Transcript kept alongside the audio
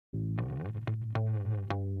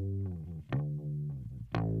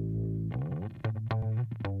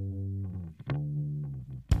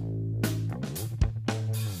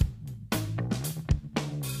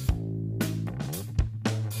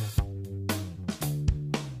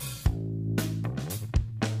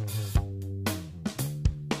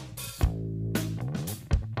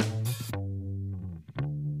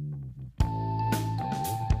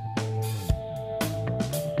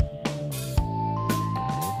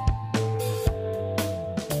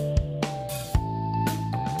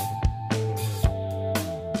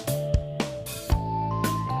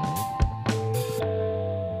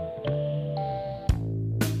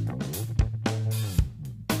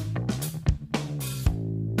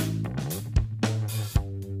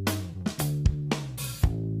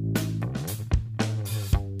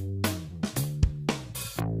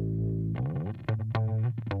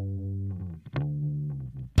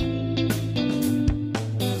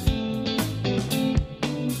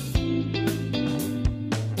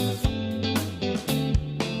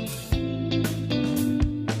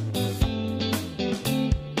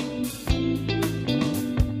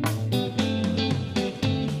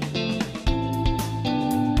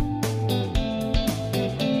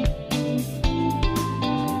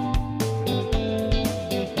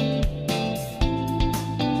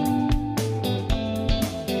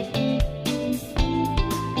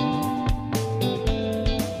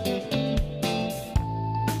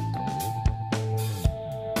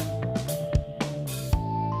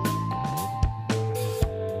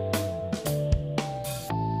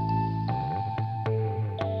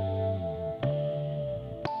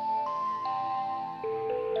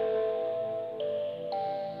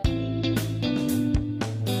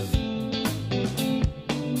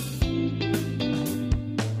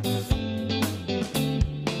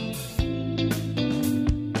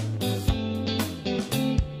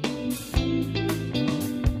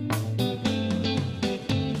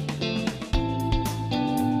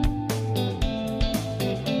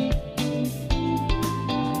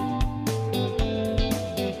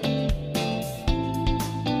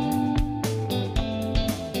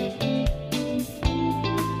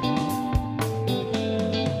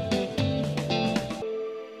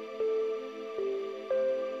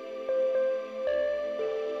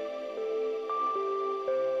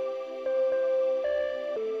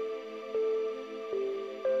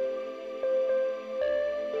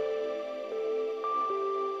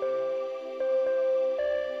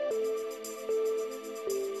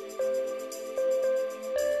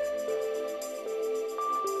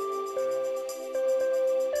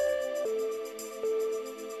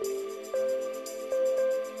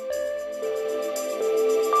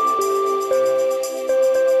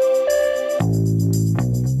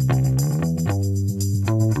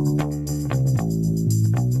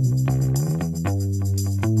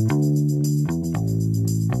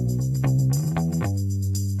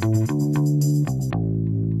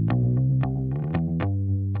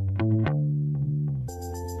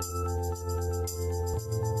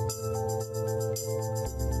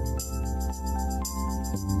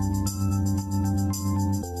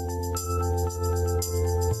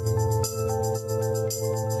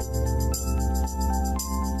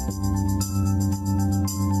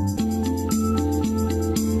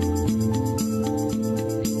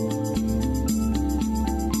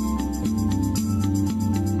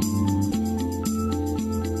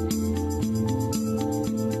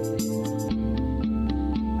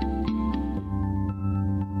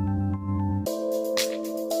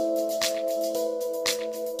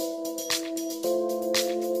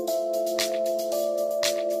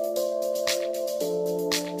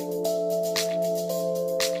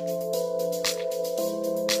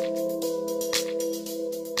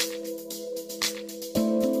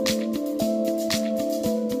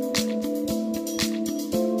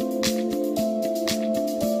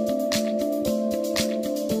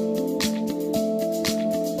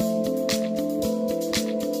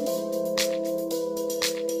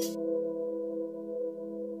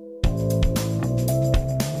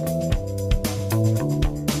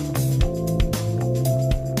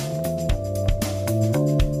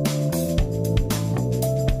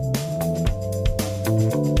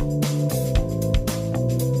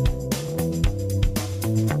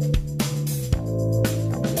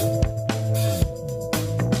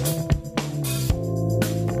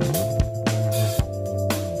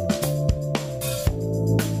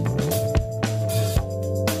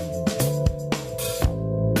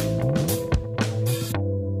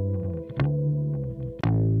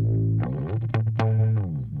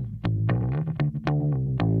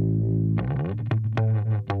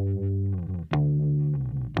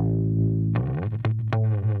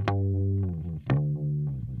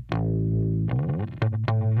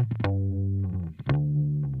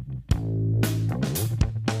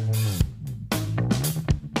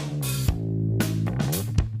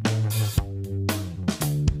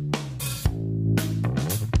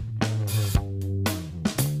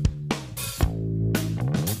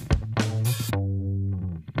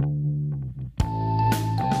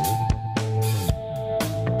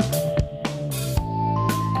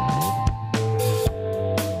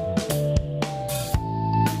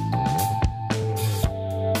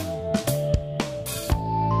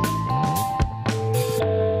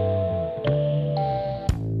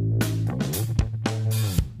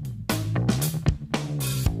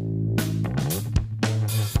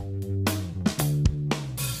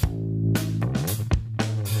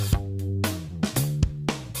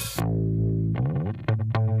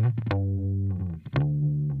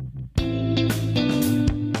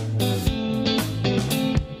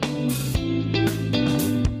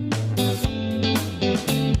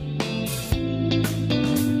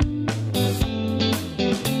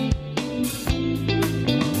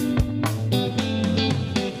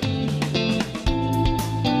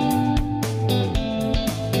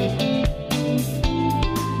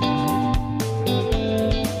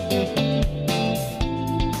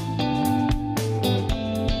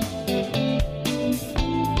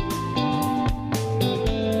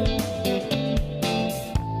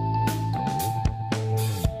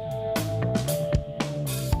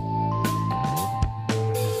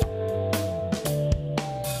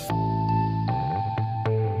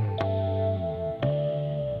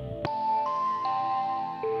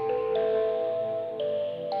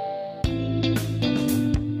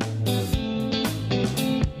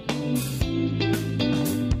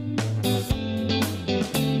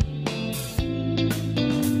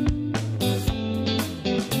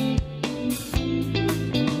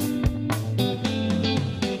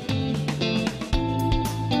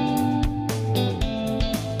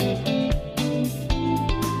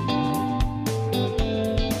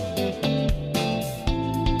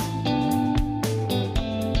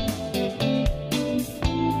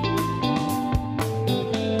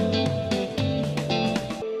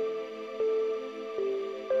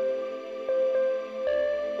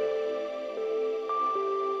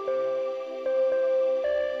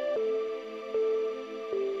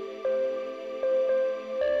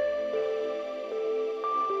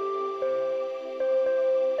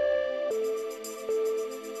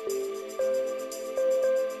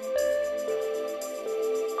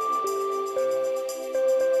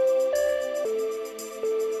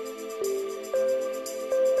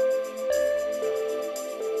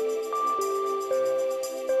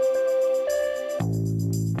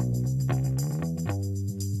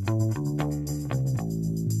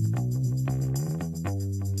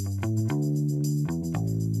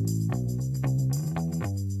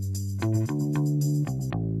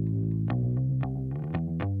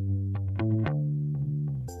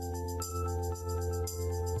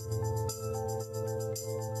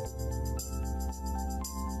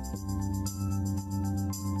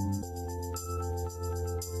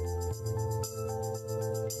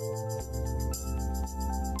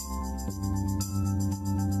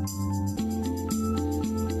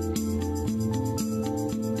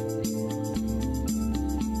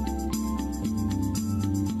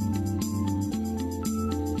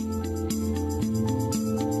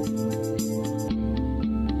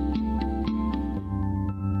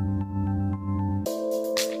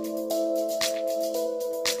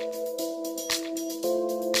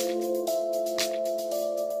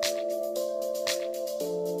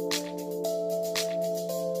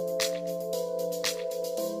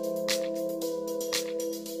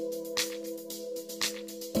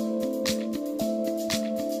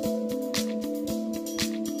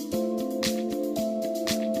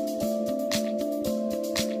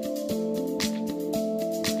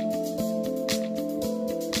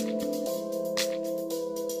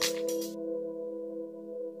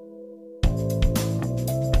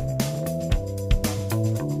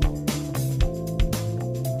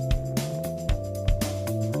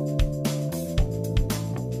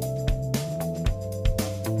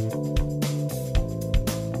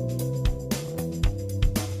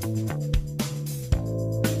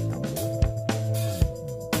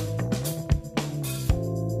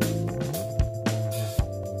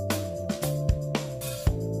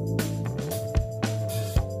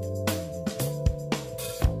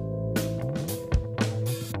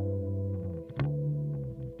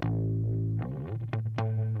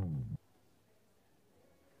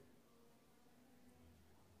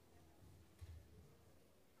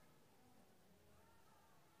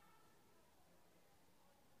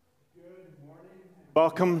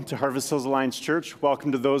Welcome to Harvest Hills Alliance Church.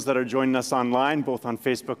 Welcome to those that are joining us online, both on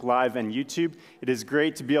Facebook Live and YouTube. It is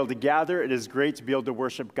great to be able to gather. It is great to be able to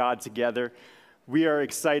worship God together. We are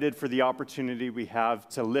excited for the opportunity we have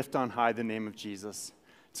to lift on high the name of Jesus.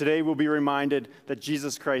 Today we'll be reminded that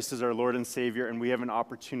Jesus Christ is our Lord and Savior, and we have an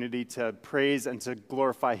opportunity to praise and to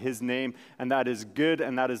glorify His name, and that is good,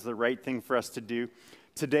 and that is the right thing for us to do.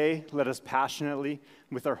 Today, let us passionately,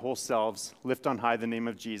 with our whole selves, lift on high the name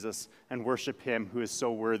of Jesus and worship Him who is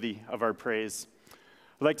so worthy of our praise.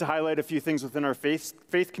 I'd like to highlight a few things within our faith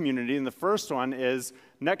community, and the first one is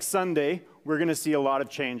next Sunday, we're going to see a lot of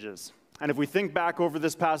changes. And if we think back over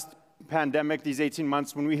this past pandemic, these 18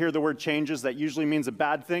 months, when we hear the word changes, that usually means a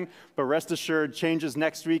bad thing, but rest assured, changes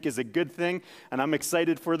next week is a good thing, and I'm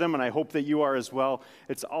excited for them, and I hope that you are as well.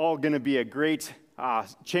 It's all going to be a great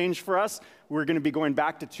change for us. We're going to be going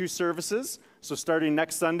back to 2 services. So starting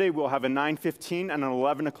next Sunday, we'll have a 9:15 and an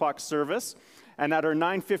 11 o'clock service. And at our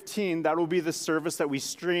 9:15, that will be the service that we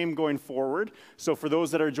stream going forward. So for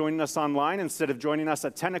those that are joining us online, instead of joining us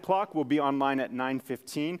at 10 o'clock, we'll be online at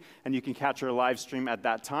 9:15, and you can catch our live stream at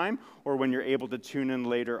that time or when you're able to tune in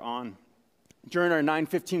later on. During our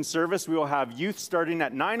 9:15 service, we will have youth starting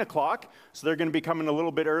at 9 o'clock, so they're going to be coming a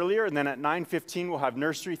little bit earlier, and then at 9:15, we'll have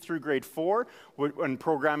nursery through grade 4 and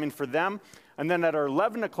programming for them. And then at our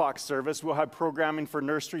 11 o'clock service, we'll have programming for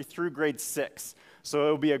nursery through grade 6. So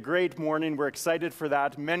it'll be a great morning. We're excited for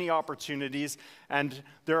that, many opportunities, and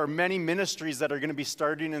there are many ministries that are going to be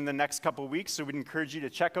starting in the next couple of weeks, so we'd encourage you to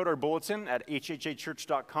check out our bulletin at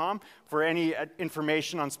hhachurch.com for any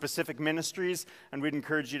information on specific ministries, and we'd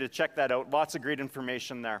encourage you to check that out. Lots of great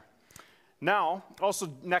information there. Now,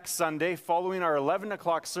 also next Sunday, following our 11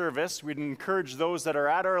 o'clock service, we'd encourage those that are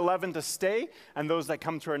at our 11 to stay and those that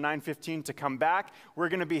come to our 9:15 to come back. We're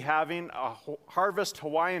going to be having a Harvest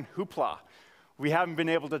Hawaiian Hoopla. We haven't been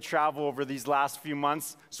able to travel over these last few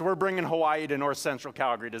months, so we're bringing Hawaii to North Central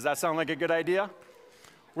Calgary. Does that sound like a good idea?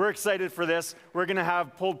 We're excited for this. We're going to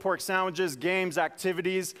have pulled pork sandwiches, games,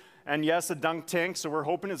 activities, and yes, a dunk tank. So we're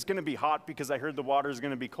hoping it's going to be hot because I heard the water is going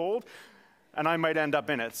to be cold, and I might end up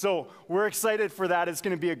in it. So we're excited for that. It's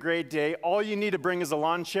going to be a great day. All you need to bring is a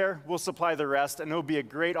lawn chair. We'll supply the rest, and it'll be a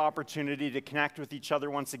great opportunity to connect with each other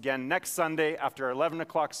once again next Sunday after our 11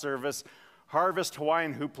 o'clock service, Harvest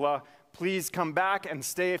Hawaiian Hoopla. Please come back and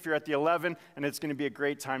stay if you're at the 11, and it's going to be a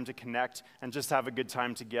great time to connect and just have a good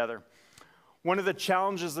time together. One of the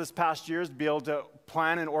challenges this past year is to be able to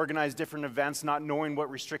plan and organize different events, not knowing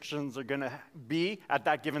what restrictions are going to be at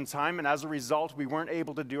that given time. And as a result, we weren't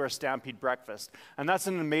able to do our Stampede breakfast. And that's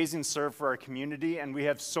an amazing serve for our community. And we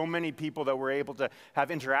have so many people that we're able to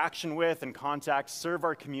have interaction with and contact, serve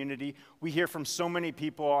our community. We hear from so many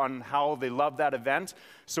people on how they love that event.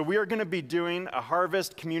 So we are going to be doing a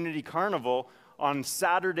Harvest Community Carnival on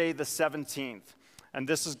Saturday the 17th. And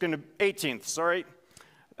this is going to, 18th, sorry.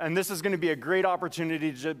 And this is going to be a great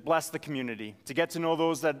opportunity to bless the community, to get to know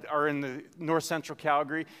those that are in the North Central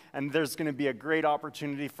Calgary, and there's going to be a great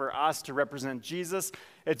opportunity for us to represent Jesus.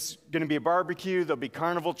 It's going to be a barbecue, there'll be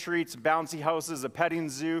carnival treats, bouncy houses, a petting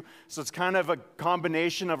zoo, so it's kind of a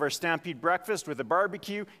combination of our Stampede breakfast with a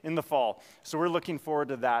barbecue in the fall. So we're looking forward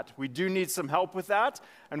to that. We do need some help with that,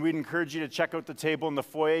 and we'd encourage you to check out the table in the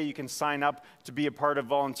foyer. You can sign up to be a part of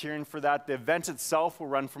volunteering for that. The event itself will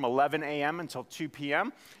run from 11 a.m. until 2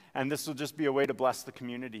 p.m., and this will just be a way to bless the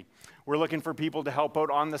community. We're looking for people to help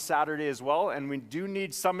out on the Saturday as well, and we do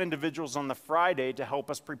need some individuals on the Friday to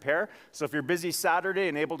help us prepare. So if you're busy Saturday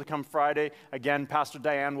and able to come Friday, again, Pastor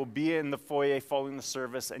Diane will be in the foyer following the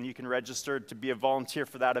service, and you can register to be a volunteer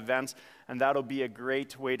for that event, and that'll be a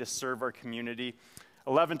great way to serve our community.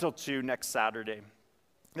 11 till 2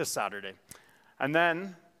 this Saturday. And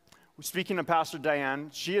then, speaking of Pastor Diane,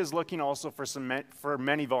 she is looking also for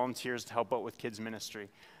many volunteers to help out with kids ministry.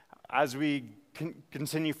 As we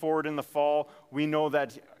continue forward in the fall, we know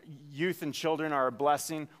that youth and children are a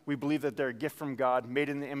blessing. We believe that they're a gift from God, made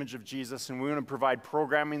in the image of Jesus, and we want to provide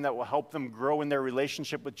programming that will help them grow in their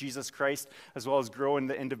relationship with Jesus Christ, as well as grow in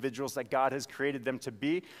the individuals that God has created them to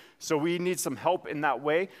be. So we need some help in that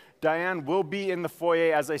way. Diane will be in the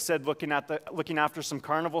foyer, as I said, looking after some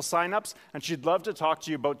carnival signups, and she'd love to talk to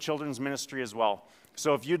you about children's ministry as well.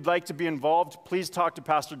 So if you'd like to be involved, please talk to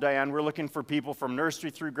Pastor Diane. We're looking for people from nursery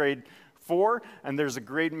through grade 4, and there's a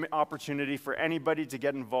great opportunity for anybody to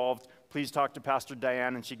get involved. Please talk to Pastor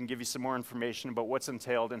Diane, and she can give you some more information about what's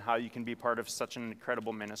entailed and how you can be part of such an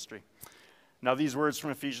incredible ministry. Now, these words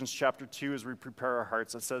from Ephesians chapter 2, as we prepare our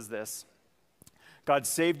hearts, it says this: God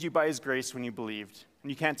saved you by his grace when you believed, and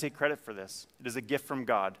you can't take credit for this. It is a gift from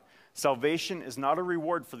God. Salvation is not a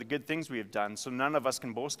reward for the good things we have done, so none of us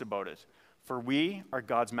can boast about it. For we are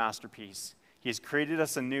God's masterpiece. He has created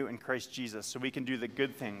us anew in Christ Jesus so we can do the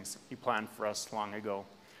good things he planned for us long ago.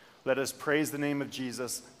 Let us praise the name of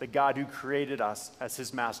Jesus, the God who created us as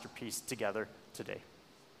his masterpiece, together today.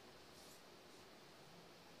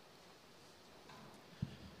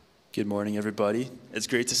 Good morning, everybody. It's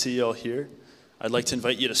great to see you all here. I'd like to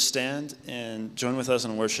invite you to stand and join with us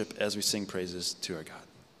in worship as we sing praises to our God.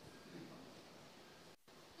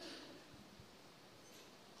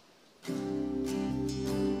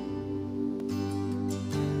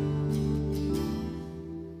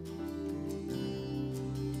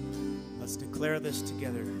 Declare this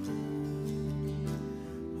together.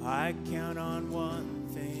 I count on one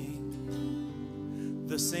thing: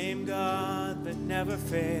 the same God that never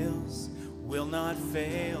fails will not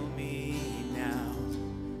fail me now.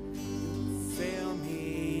 Fail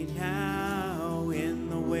me now in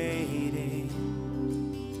the waiting.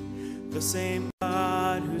 The same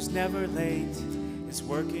God who's never late is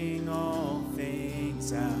working all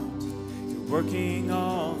things out. You're working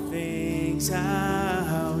all things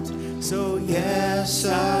out. So yes,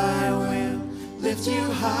 I will lift you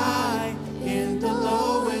high in the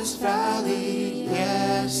lowest valley.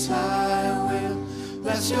 Yes, I will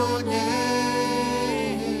bless your name.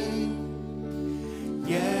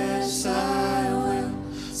 Yes, I will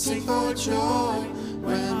sing for joy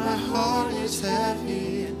when my heart is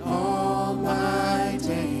heavy in all my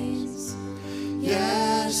days. Yes,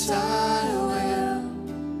 yes, I will.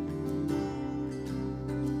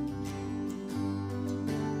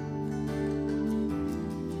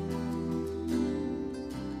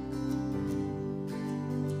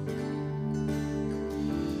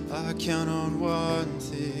 I count on one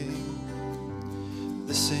thing,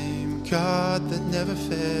 the same God that never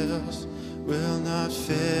fails will not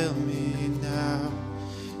fail me now.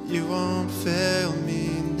 You won't fail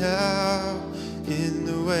me now in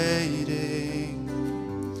the waiting.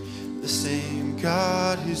 The same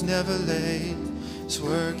God who's never late is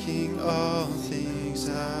working all things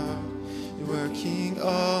out. You're working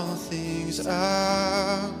all things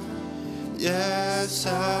out. Yes,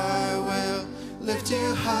 I will lift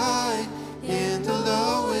you high in the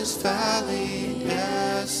lowest valley.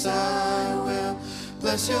 Yes, I will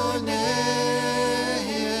bless your name.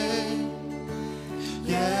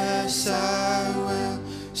 Yes, I will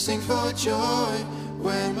sing for joy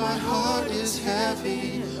when my heart is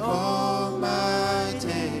heavy all my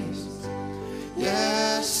days.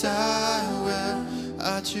 Yes, I will.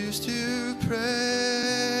 I choose to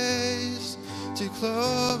praise, to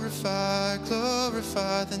glorify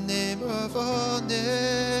the name of all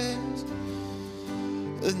names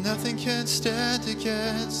that nothing can stand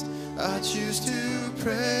against. I choose to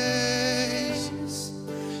praise,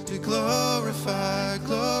 to glorify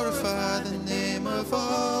the name of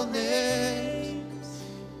all names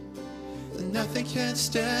that nothing can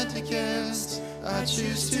stand against. I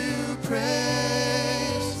choose to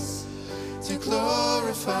praise, to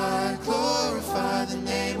glorify the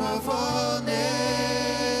name of all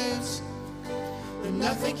names that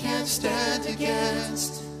nothing can stand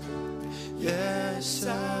against. Yes,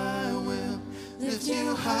 I will lift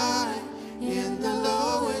you high in the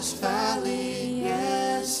lowest valley.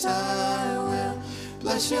 Yes, I will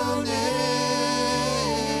bless your name.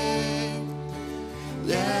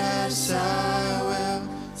 Yes, I will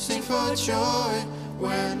sing for joy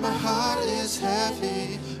when my heart is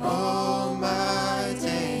heavy all my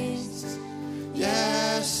days.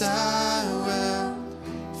 Yes, I will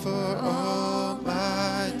for all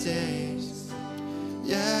my days.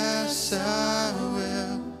 Yes, I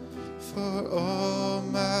will for all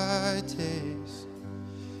my days.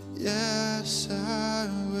 Yes, I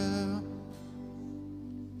will.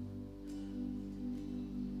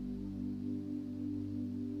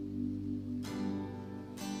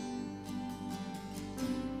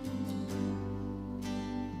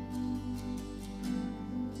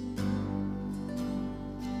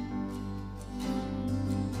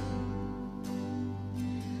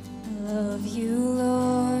 Love you,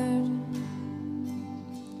 Lord.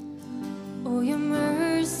 Oh, your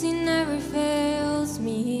mercy never fails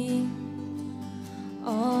me.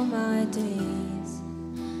 All my days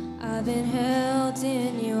I've been held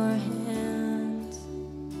in your hands.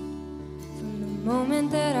 From the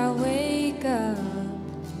moment that I wake up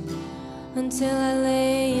until I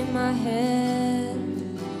lay my head,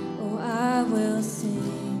 oh, I will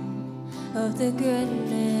sing of the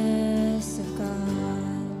goodness of God.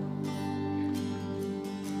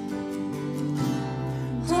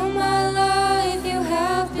 All my life you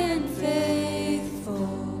have been faithful.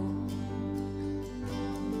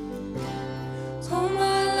 All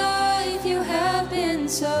my life you have been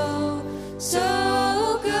so,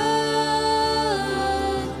 so good.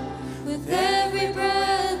 With every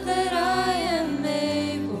breath that I am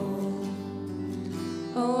able,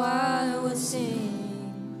 oh, I will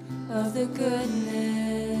sing of the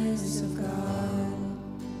goodness of God.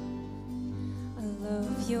 I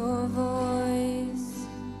love your voice.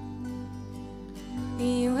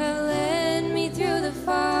 You have led me through the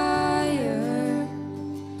fire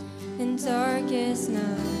in darkest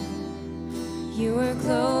night. You were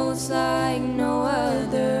close like no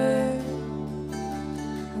other.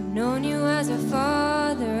 I've known you as a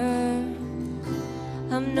father.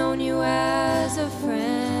 I've known you as a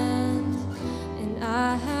friend. And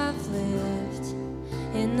I have lived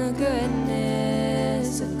in the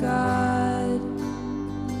goodness of God.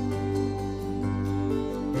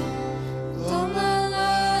 All my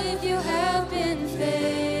life you have been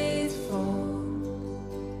faithful.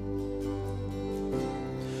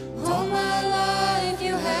 All my life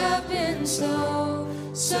you have been so,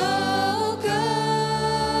 so good.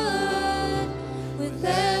 With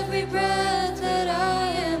every breath that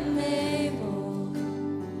I am able,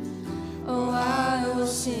 oh, I will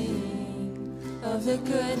sing of the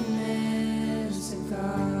goodness of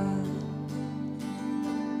God.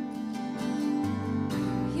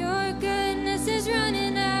 Your goodness is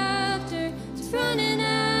running after, it's running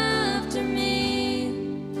after me.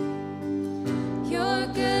 Your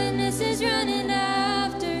goodness is running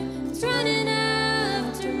after, it's running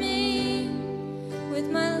after me. With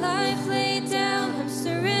my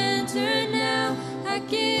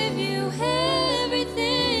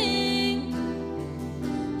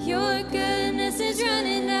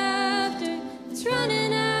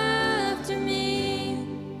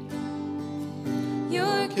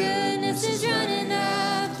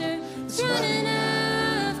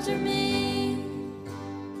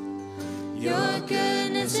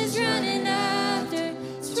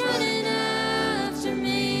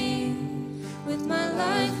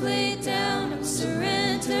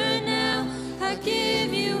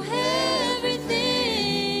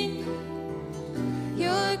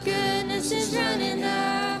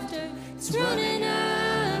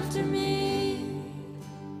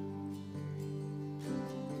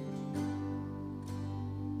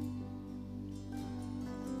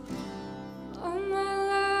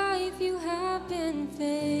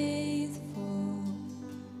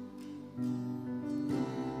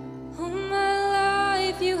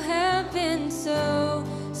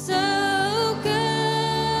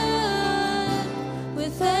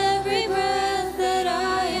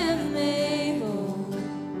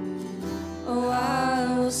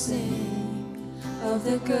of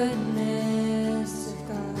the goodness of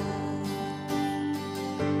God.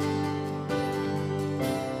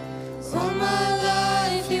 All my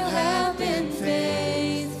life you have been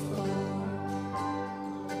faithful.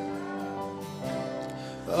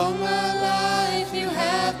 All my life you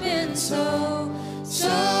have been so,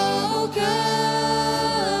 so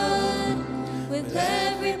good. With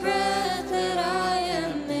every breath that I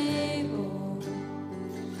am able,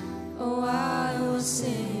 oh, I will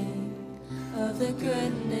sing of the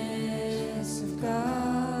goodness of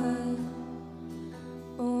God.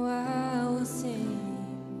 Oh, I will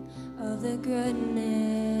sing of the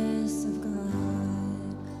goodness of God.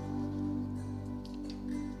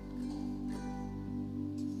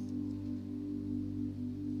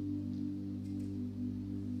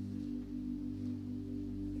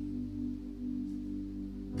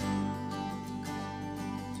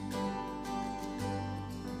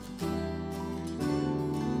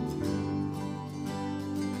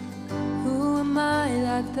 Who am I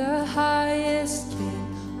that the highest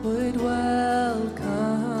King would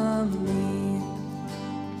welcome me?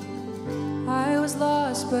 I was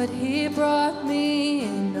lost, but he brought me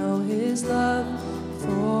in. Oh, his love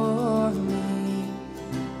for me.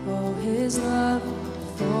 Oh, his love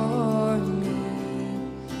for me.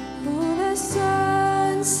 Who the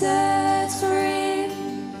sun sets free,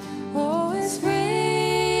 oh, is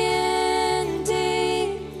free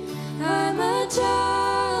indeed. I'm a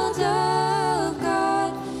child of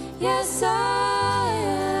God, yes I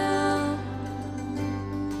am.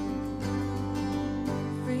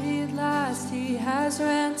 Free at last, he has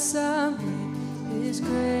ransomed me, his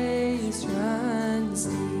grace runs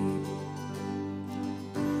deep.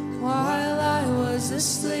 While I was a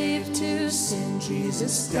slave to sin,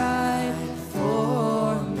 Jesus died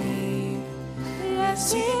for me.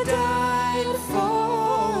 Yes, he died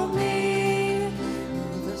for me.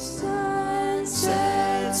 The sun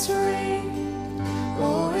sets free,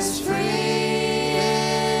 oh, is free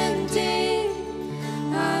indeed.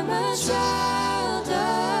 I'm a child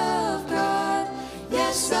of God,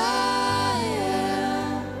 yes I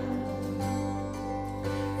am.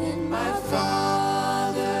 In my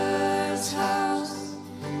Father's house,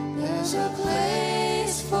 there's a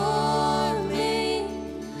place for me.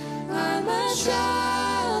 I'm a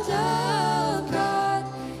child of God,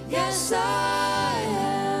 yes I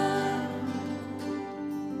am.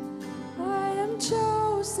 I am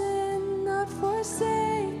chosen, not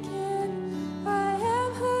forsaken. I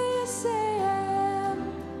am who you say I am.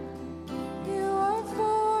 You are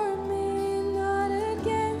for me, not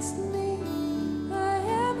against me. I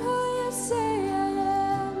am who you say I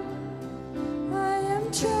am. I am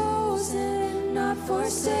chosen, not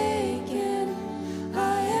forsaken. I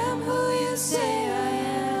am who you say I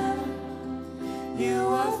am. You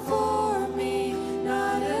are for me,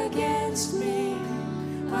 not against me.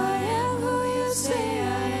 I am who you say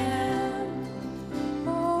I am.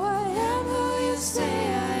 Oh, I am who you say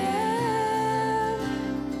I am.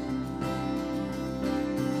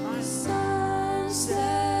 My son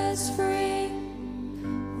sets free,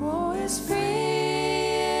 oh, is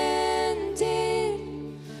free indeed.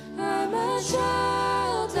 I'm a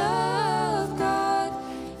child of God,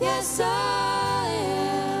 yes I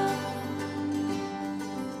am.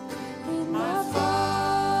 In my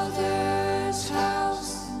Father's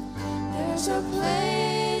house, there's a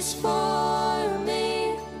place for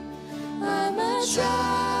me. I'm a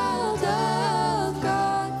child of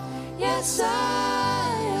God, yes I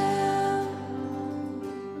am.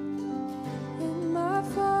 In my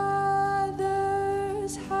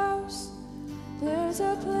Father's house, there's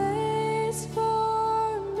a place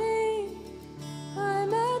for me.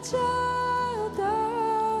 I'm a child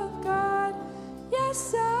of God,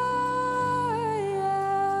 yes I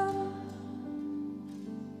am.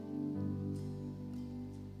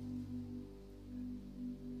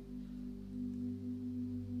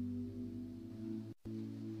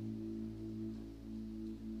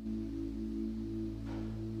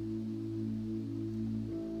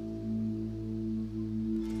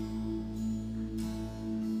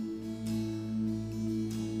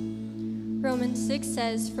 Romans 6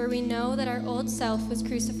 says, "For we know that our old self was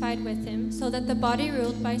crucified with him, so that the body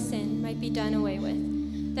ruled by sin might be done away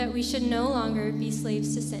with, that we should no longer be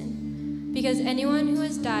slaves to sin. Because anyone who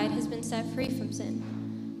has died has been set free from sin.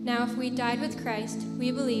 Now if we died with Christ,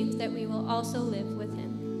 we believe that we will also live with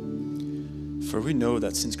him." For we know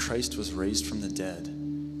that since Christ was raised from the dead,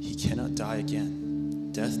 he cannot die again.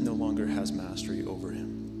 Death no longer has mastery over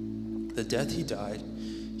him. The death he died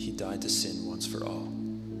to sin once for all.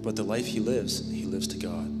 But the life he lives to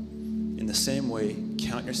God. In the same way,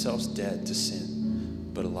 count yourselves dead to sin,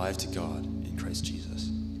 but alive to God in Christ Jesus.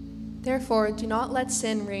 Therefore, do not let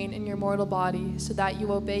sin reign in your mortal body, so that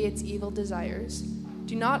you obey its evil desires.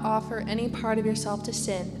 Do not offer any part of yourself to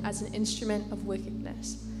sin as an instrument of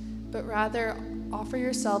wickedness, but rather offer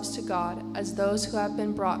yourselves to God as those who have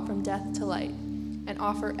been brought from death to light, and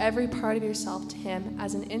offer every part of yourself to him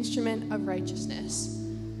as an instrument of righteousness.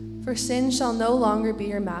 For sin shall no longer be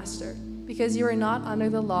your master, because you are not under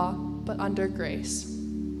the law, but under grace.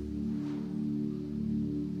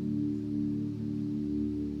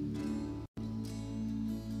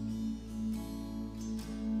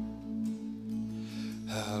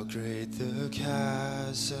 How great the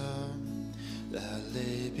chasm that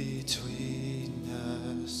lay between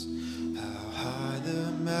us, how high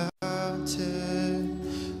the mountain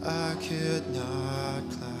I could not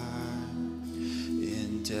climb.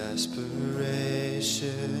 In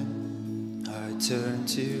desperation, I turned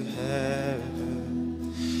to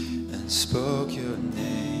heaven and spoke your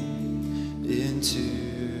name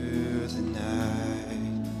into the night.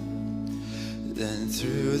 Then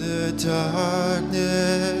through the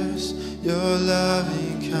darkness, your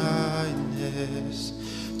loving kindness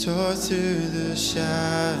tore through the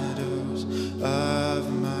shadows of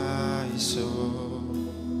my soul.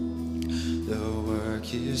 The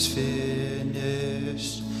work is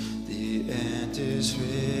finished, the end is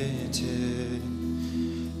written.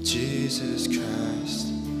 Jesus Christ,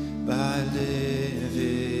 my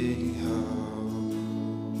living hope.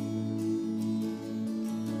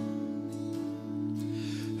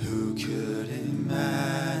 Who could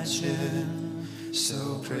imagine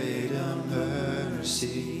so great a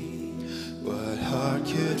mercy? What heart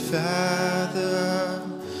could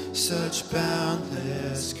fathom such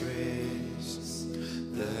boundless grace?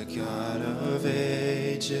 The God of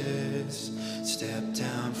ages stepped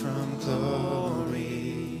down from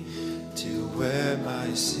glory to wear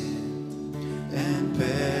my sin and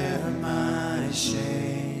bear my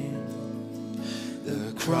shame.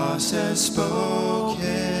 The cross has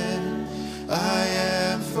spoken, I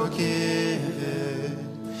am forgiven.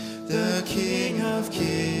 The King of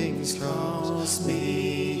Kings calls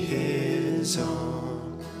me his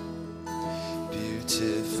own.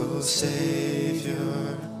 Beautiful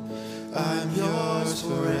Savior, I'm yours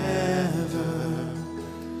forever.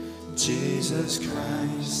 Jesus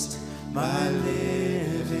Christ, my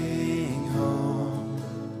living home.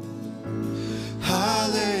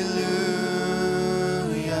 Hallelujah,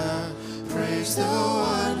 praise the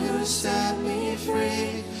one who set me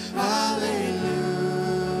free. Hallelujah,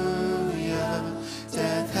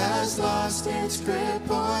 death has lost its grip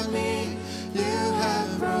on me. You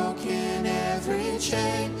have broken every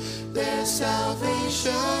chain. There's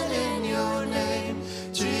salvation in your name,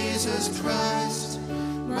 Jesus Christ,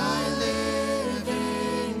 my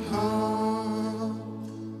living hope.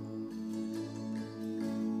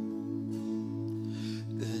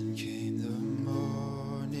 Then came the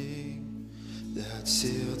morning that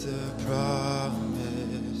sealed the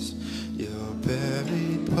promise. Your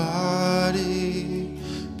buried body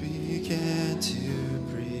began to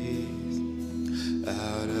breathe.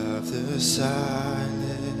 Out of the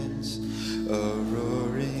silence, a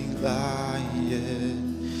roaring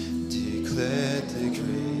lion declared the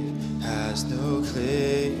grave has no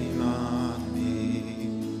claim on me.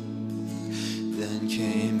 Then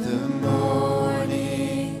came the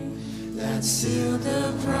morning that sealed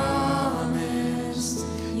the promise.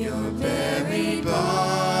 Your buried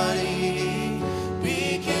body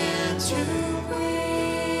began to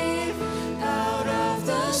breathe. Out of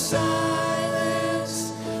the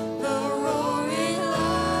silence, the roaring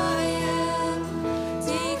lion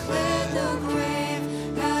declared the grave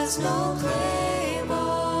has no claim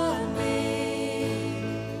on me.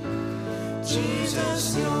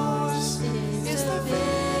 Jesus, yours is the victory.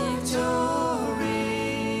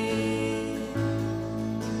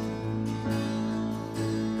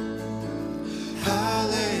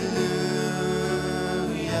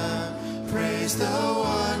 Hallelujah, praise the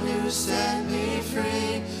one who set me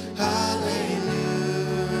free. Hallelujah,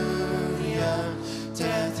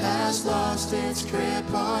 death has lost its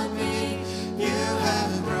grip on me. You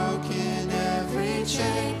have broken every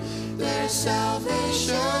chain. There's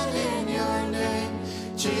salvation in your name,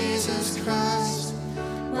 Jesus Christ,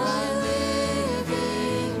 my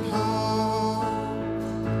living hope.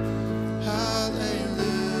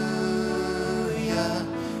 Hallelujah,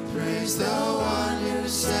 praise the one who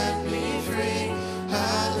set me free.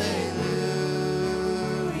 Hallelujah,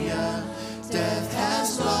 death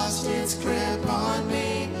has lost its grip on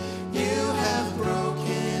me. You have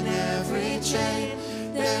broken every chain.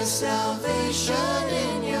 There's salvation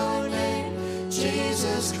in your name, Jesus.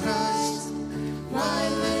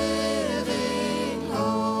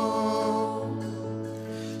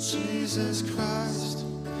 Jesus Christ,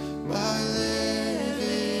 my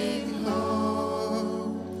living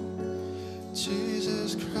hope.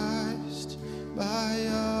 Jesus Christ, my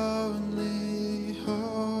only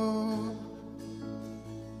hope.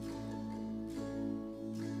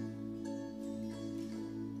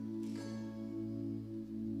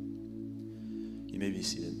 You may be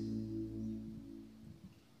seated.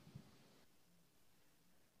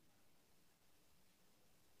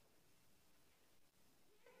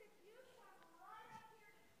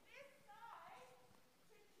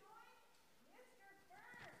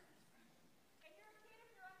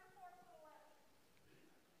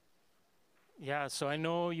 Yeah, so I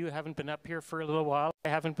know you haven't been up here for a little while. I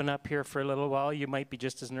haven't been up here for a little while. You might be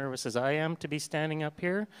just as nervous as I am to be standing up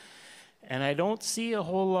here. And I don't see a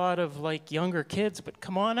whole lot of like younger kids, but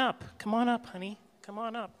come on up. Come on up, honey. Come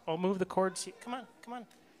on up. I'll move the cord seat. Come on, come on.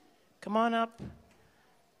 Come on up.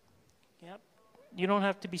 Yep. You don't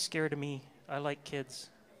have to be scared of me. I like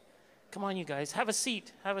kids. Come on, you guys. Have a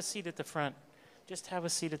seat. Have a seat at the front. Just have a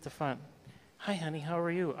seat at the front. Hi, honey, how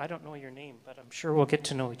are you? I don't know your name, but I'm sure we'll get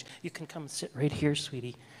to know each other. You can come sit right here,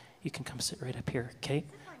 sweetie. You can come sit right up here, okay?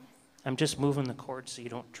 I'm just moving the cord so you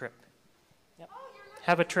don't trip. Yep.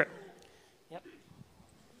 Have a trip. Yep.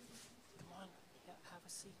 Come on. Yeah, have a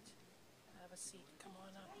seat. Have a seat. Come on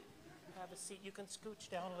up. Have a seat. You can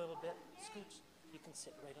scooch down a little bit. Scooch. You can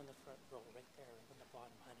sit right on the front row, right there on the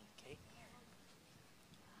bottom, honey, okay?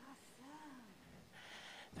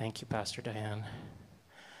 Thank you, Pastor Diane.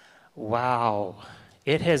 Wow,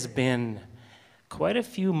 it has been quite a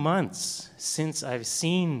few months since I've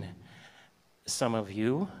seen some of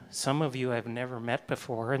you. Some of you I've never met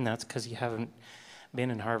before, and that's because you haven't been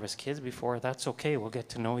in Harvest Kids before. That's okay, we'll get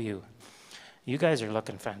to know you. You guys are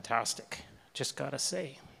looking fantastic, just gotta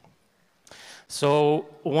say. So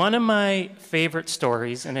one of my favorite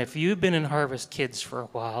stories, and if you've been in Harvest Kids for a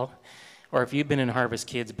while, or if you've been in Harvest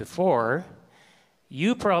Kids before,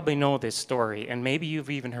 you probably know this story, and maybe you've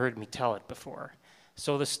even heard me tell it before.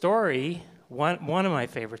 So the story, one of my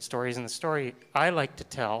favorite stories, and the story I like to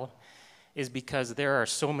tell, is because there are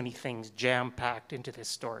so many things jam-packed into this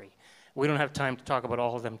story. We don't have time to talk about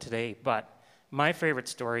all of them today, but my favorite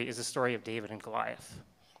story is the story of David and Goliath.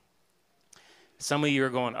 Some of you are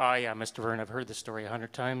going, oh yeah, Mr. Vern, I've heard this story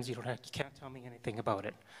 100 times. You can't tell me anything about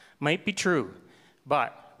it. Might be true,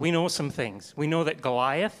 but we know some things. We know that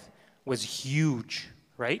Goliath was huge,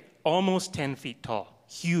 right? Almost 10 feet tall,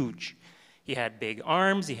 huge. He had big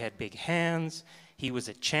arms, he had big hands, he was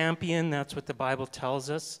a champion, that's what the Bible tells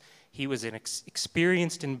us. He was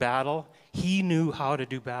experienced in battle. He knew how to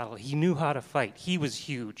do battle. He knew how to fight. He was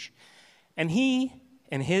huge. And he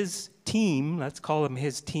and his team, let's call him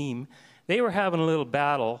his team, they were having a little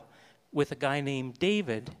battle with a guy named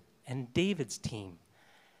David and David's team.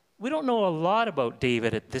 We don't know a lot about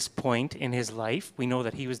David at this point in his life. We know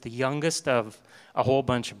that he was the youngest of a whole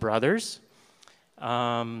bunch of brothers. We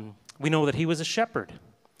know that he was a shepherd.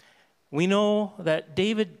 We know that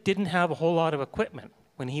David didn't have a whole lot of equipment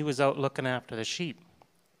when he was out looking after the sheep.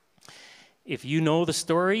 If you know the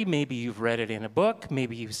story, maybe you've read it in a book,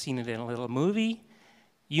 maybe you've seen it in a little movie,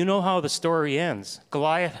 you know how the story ends.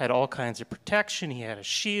 Goliath had all kinds of protection. He had a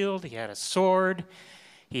shield, he had a sword,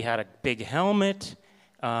 he had a big helmet.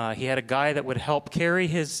 He had a guy that would help carry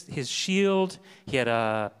his shield. He had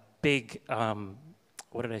a big,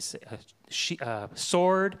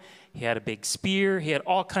 sword. He had a big spear. He had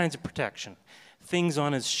all kinds of protection. Things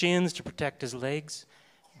on his shins to protect his legs.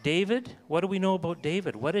 David, what do we know about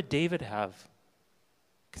David? What did David have?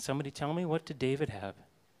 Can somebody tell me, what did David have?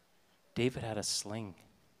 David had a sling.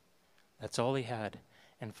 That's all he had.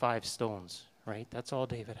 And 5 stones, right? That's all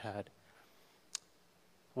David had.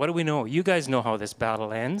 What do we know? You guys know how this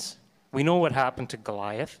battle ends. We know what happened to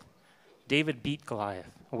Goliath. David beat Goliath.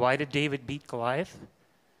 Why did David beat Goliath?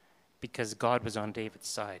 Because God was on David's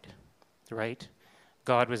side, right?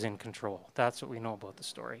 God was in control. That's what we know about the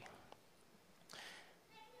story.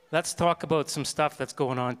 Let's talk about some stuff that's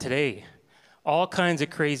going on today. All kinds of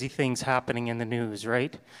crazy things happening in the news,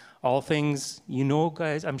 right? All things, you know,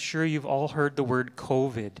 guys, I'm sure you've all heard the word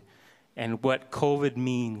COVID and what COVID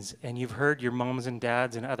means. And you've heard your moms and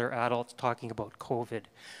dads and other adults talking about COVID.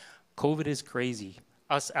 COVID is crazy.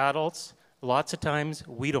 Us adults, lots of times,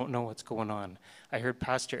 we don't know what's going on. I heard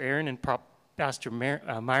Pastor Aaron and Pastor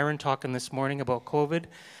Myron talking this morning about COVID.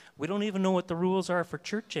 We don't even know what the rules are for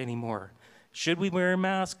church anymore. Should we wear a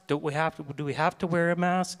mask? Do we have to wear a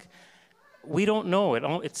mask? We don't know.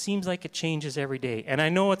 It seems like it changes every day. And I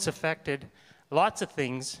know it's affected lots of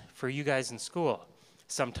things for you guys in school.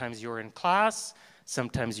 Sometimes you're in class.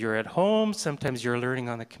 Sometimes you're at home, sometimes you're learning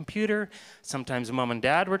on the computer, sometimes mom and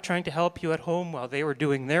dad were trying to help you at home while they were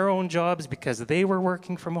doing their own jobs because they were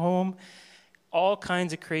working from home. All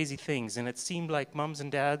kinds of crazy things. And it seemed like moms and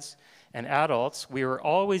dads and adults, we were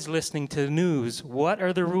always listening to the news. What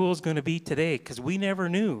are the rules going to be today? Because we never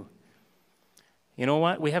knew. You know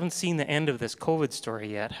what? We haven't seen the end of this COVID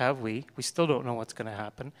story yet, have we? We still don't know what's going to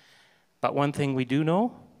happen. But one thing we do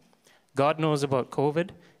know, God knows about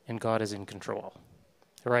COVID, and God is in control.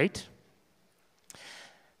 Right?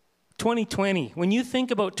 2020. When you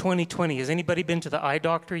think about 2020, has anybody been to the eye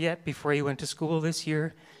doctor yet before you went to school this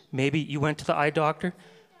year? Maybe you went to the eye doctor?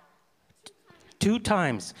 2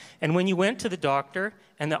 times. And when you went to the doctor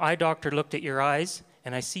and the eye doctor looked at your eyes,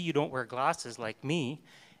 and I see you don't wear glasses like me,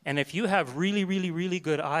 and if you have really, really, really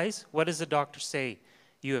good eyes, what does the doctor say?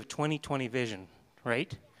 You have 20/20 vision,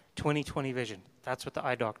 right? 20/20 vision. That's what the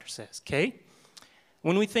eye doctor says, okay?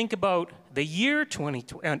 When we think about the year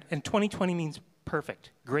 2020, and 2020 means perfect,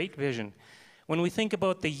 great vision. When we think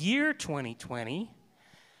about the year 2020,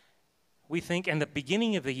 we think, and the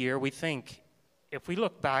beginning of the year, we think, if we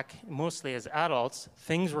look back mostly as adults,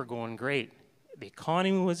 things were going great. The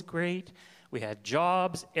economy was great, we had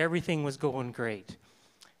jobs, everything was going great.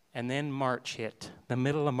 And then March hit, the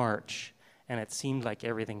middle of March, and it seemed like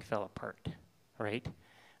everything fell apart, right?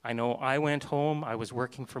 I know I went home, I was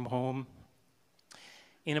working from home.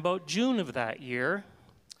 In about June of that year,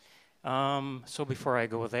 so before I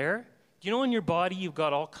go there, you know in your body you've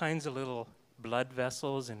got all kinds of little blood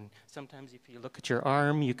vessels, and sometimes if you look at your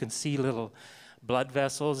arm, you can see little blood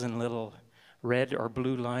vessels and little red or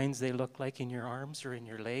blue lines they look like in your arms or in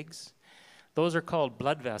your legs. Those are called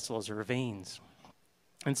blood vessels or veins.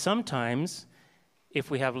 And sometimes,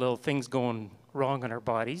 if we have little things going wrong in our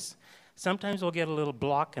bodies, sometimes we'll get a little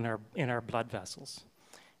block in our blood vessels.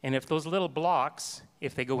 And if those little blocks,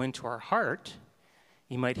 if they go into our heart,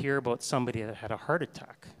 you might hear about somebody that had a heart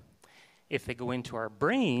attack. If they go into our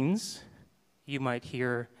brains, you might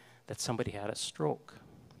hear that somebody had a stroke.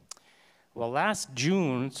 Well, last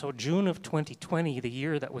June, so June of 2020, the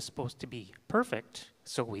year that was supposed to be perfect,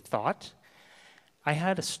 so we thought, I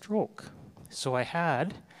had a stroke. So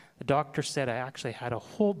the doctor said I actually had a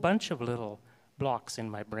whole bunch of little blocks in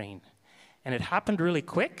my brain. And it happened really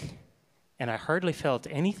quick, and I hardly felt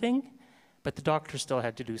anything, but the doctor still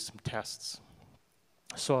had to do some tests.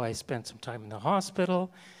 So I spent some time in the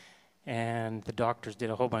hospital, and the doctors did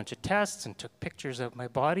a whole bunch of tests and took pictures of my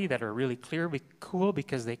body that are really clear, cool,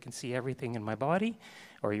 because they can see everything in my body,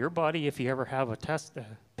 or your body if you ever have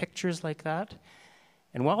pictures like that.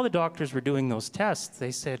 And while the doctors were doing those tests,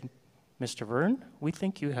 they said, Mr. Vern, we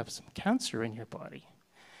think you have some cancer in your body.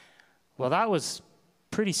 Well, that was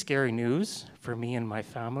pretty scary news for me and my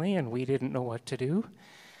family, and we didn't know what to do.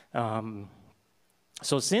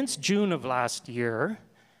 So since June of last year,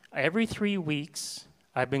 every 3 weeks,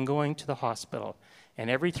 I've been going to the hospital. And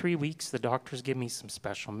every 3 weeks, the doctors give me some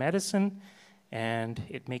special medicine, and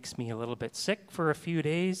it makes me a little bit sick for a few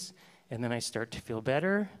days, and then I start to feel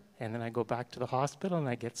better, and then I go back to the hospital, and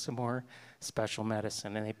I get some more special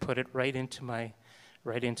medicine, and they put it right into my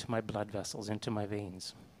blood vessels, into my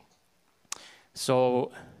veins.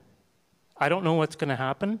 So I don't know what's going to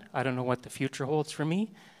happen. I don't know what the future holds for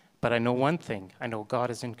me, but I know one thing. I know God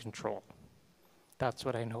is in control. That's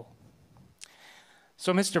what I know.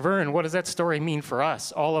 So, Mr. Vern, what does that story mean for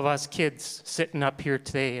us, all of us kids sitting up here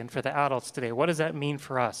today, and for the adults today? What does that mean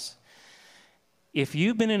for us? If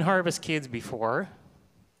you've been in Harvest Kids before,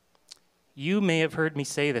 you may have heard me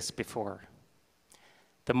say this before.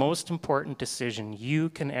 The most important decision you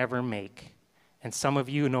can ever make, and some of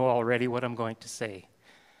you know already what I'm going to say,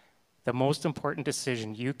 the most important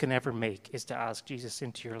decision you can ever make is to ask Jesus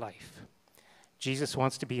into your life. Jesus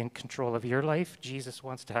wants to be in control of your life. Jesus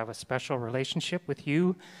wants to have a special relationship with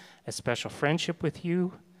you, a special friendship with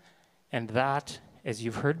you. And that, as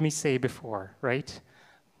you've heard me say before, right?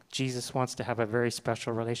 Jesus wants to have a very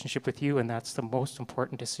special relationship with you, and that's the most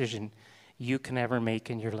important decision you can ever make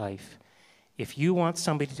in your life. If you want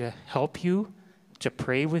somebody to help you, to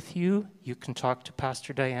pray with you, you can talk to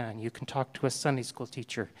Pastor Diane. You can talk to a Sunday school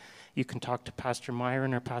teacher. You can talk to Pastor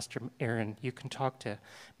Myron or Pastor Aaron. You can talk to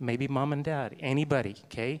maybe mom and dad, anybody,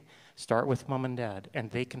 okay? Start with mom and dad,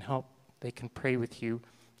 and they can help. They can pray with you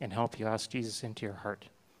and help you ask Jesus into your heart,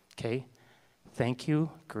 okay? Thank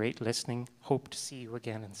you. Great listening. Hope to see you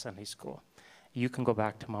again in Sunday school. You can go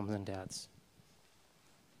back to moms and dads.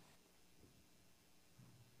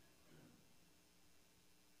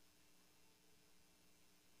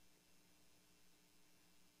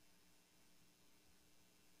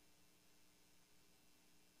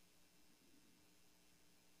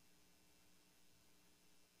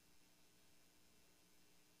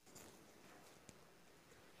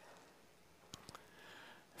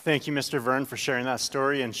 Thank you, Mr. Vern, for sharing that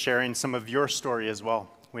story and sharing some of your story as well.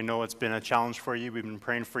 We know it's been a challenge for you. We've been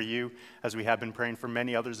praying for you, as we have been praying for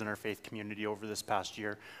many others in our faith community over this past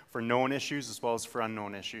year, for known issues as well as for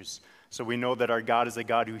unknown issues. So we know that our God is a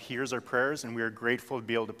God who hears our prayers, and we are grateful to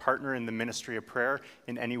be able to partner in the ministry of prayer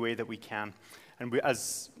in any way that we can. And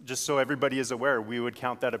just so everybody is aware, we would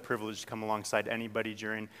count that a privilege to come alongside anybody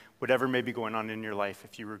during whatever may be going on in your life.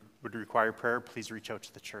 If you would require prayer, please reach out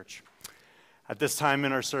to the church. At this time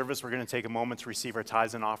in our service, we're going to take a moment to receive our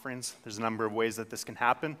tithes and offerings. There's a number of ways that this can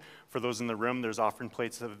happen. For those in the room, there's offering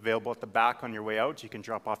plates available at the back on your way out. You can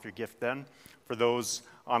drop off your gift then. For those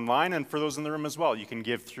online and for those in the room as well, you can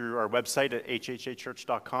give through our website at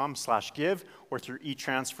hhachurch.com/give or through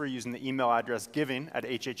e-transfer using the email address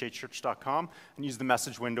giving@hhachurch.com and use the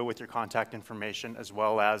message window with your contact information as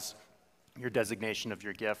well as your designation of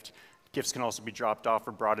your gift. Gifts can also be dropped off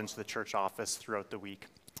or brought into the church office throughout the week.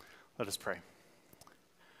 Let us pray.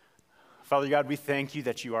 Father God, we thank you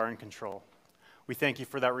that you are in control. We thank you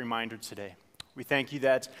for that reminder today. We thank you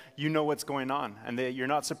that you know what's going on and that you're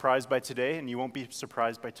not surprised by today and you won't be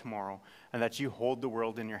surprised by tomorrow and that you hold the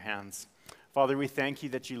world in your hands. Father, we thank you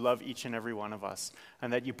that you love each and every one of us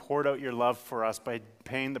and that you poured out your love for us by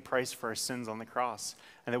paying the price for our sins on the cross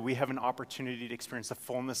and that we have an opportunity to experience the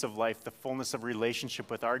fullness of life, the fullness of relationship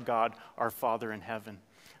with our God, our Father in heaven.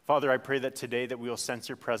 Father, I pray that today that we will sense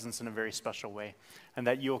your presence in a very special way and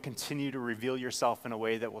that you will continue to reveal yourself in a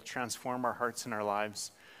way that will transform our hearts and our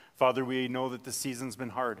lives. Father, we know that the season's been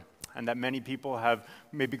hard and that many people have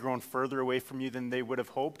maybe grown further away from you than they would have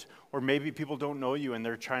hoped, or maybe people don't know you and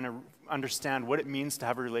they're trying to understand what it means to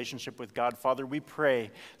have a relationship with God. Father, we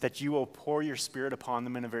pray that you will pour your Spirit upon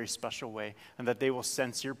them in a very special way and that they will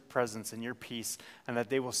sense your presence and your peace and that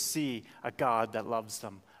they will see a God that loves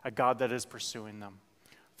them, a God that is pursuing them.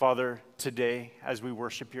 Father, today, as we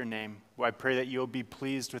worship your name, I pray that you'll be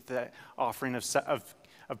pleased with the offering of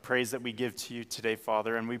praise that we give to you today,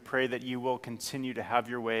 Father, and we pray that you will continue to have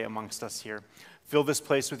your way amongst us here. Fill this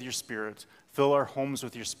place with your Spirit. Fill our homes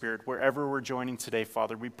with your Spirit. Wherever we're joining today,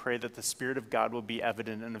 Father, we pray that the Spirit of God will be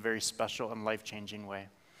evident in a very special and life-changing way.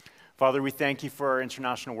 Father, we thank you for our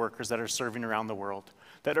international workers that are serving around the world,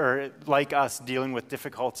 that are, like us, dealing with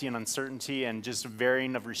difficulty and uncertainty and just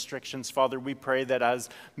varying of restrictions. Father, we pray that as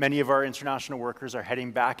many of our international workers are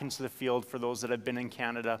heading back into the field for those that have been in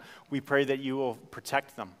Canada, we pray that you will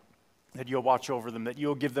protect them, that you'll watch over them, that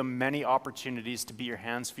you'll give them many opportunities to be your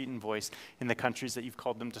hands, feet, and voice in the countries that you've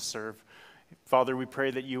called them to serve. Father, we pray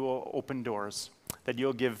that you will open doors, that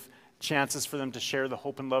you'll give chances for them to share the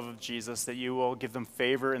hope and love of Jesus, that you will give them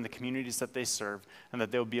favor in the communities that they serve, and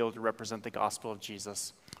that they'll be able to represent the gospel of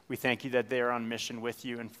Jesus. We thank you that they are on mission with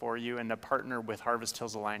you and for you and to partner with Harvest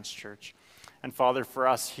Hills Alliance Church. And Father, for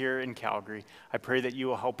us here in Calgary, I pray that you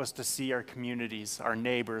will help us to see our communities, our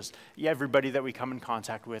neighbors, everybody that we come in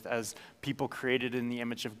contact with as people created in the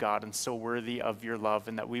image of God and so worthy of your love,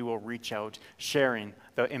 and that we will reach out sharing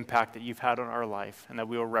the impact that you've had on our life and that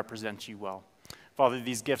we will represent you well. Father,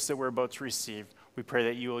 these gifts that we're about to receive, we pray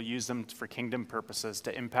that you will use them for kingdom purposes,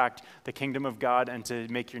 to impact the kingdom of God and to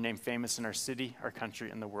make your name famous in our city, our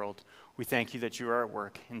country, and the world. We thank you that you are at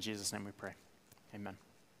work. In Jesus' name we pray. Amen.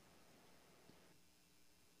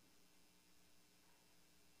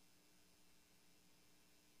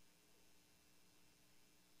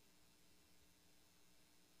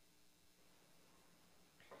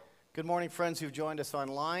 Good morning, friends who've joined us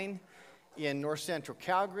online in North Central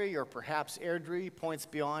Calgary or perhaps Airdrie, points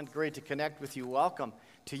beyond. Great to connect with you. Welcome.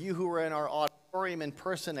 To you who are in our auditorium in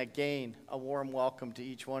person, again, a warm welcome to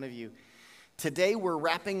each one of you. Today we're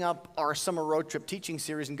wrapping up our summer road trip teaching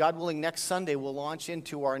series, and God willing, next Sunday we'll launch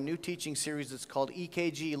into our new teaching series that's called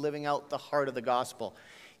EKG, Living Out the Heart of the Gospel.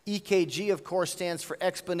 EKG, of course, stands for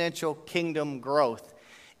Exponential Kingdom Growth.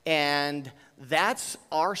 And that's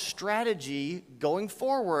our strategy going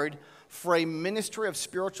forward for a ministry of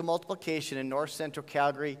spiritual multiplication in North Central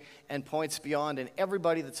Calgary and points beyond. And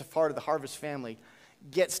everybody that's a part of the Harvest family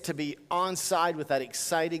gets to be on side with that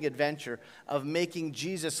exciting adventure of making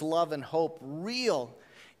Jesus' love and hope real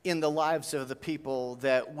in the lives of the people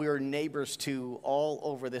that we're neighbors to all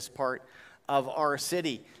over this part of our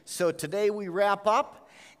city. So today we wrap up.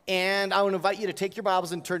 And I want to invite you to take your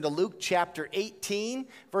Bibles and turn to Luke chapter 18,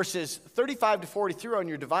 verses 35 to 43 on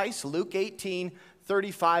your device. Luke 18,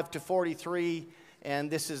 35 to 43. And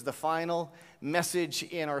this is the final message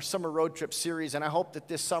in our summer road trip series. And I hope that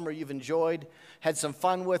this summer you've enjoyed, had some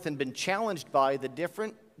fun with, and been challenged by the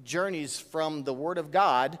different journeys from the Word of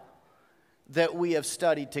God that we have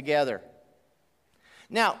studied together.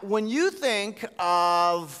 Now, when you think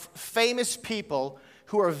of famous people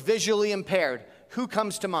who are visually impaired, who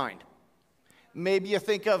comes to mind? Maybe you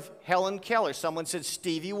think of Helen Keller. Someone said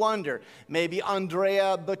Stevie Wonder. Maybe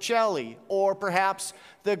Andrea Bocelli. Or perhaps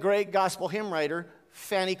the great gospel hymn writer,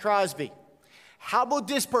 Fanny Crosby. How about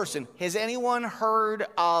this person? Has anyone heard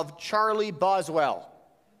of Charlie Boswell?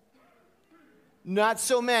 Not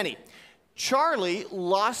so many. Charlie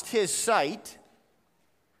lost his sight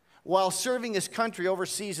while serving his country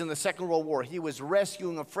overseas in the Second World War. He was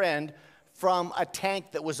rescuing a friend from a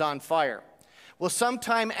tank that was on fire. Well,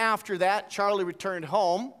 sometime after that, Charlie returned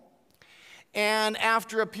home, and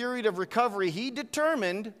after a period of recovery, he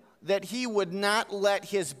determined that he would not let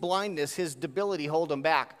his blindness, his debility, hold him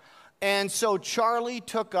back. And so Charlie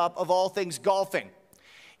took up, of all things, golfing.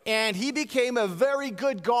 And he became a very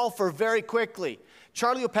good golfer very quickly.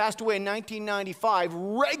 Charlie, who passed away in 1995,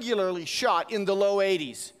 regularly shot in the low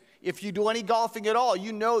 80s. If you do any golfing at all,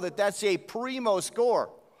 you know that that's a primo score.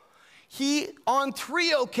 He, on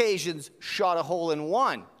 3 occasions, shot a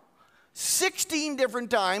hole-in-one. 16 different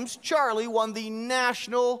times, Charlie won the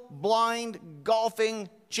National Blind Golfing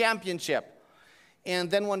Championship.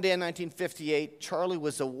 And then one day in 1958, Charlie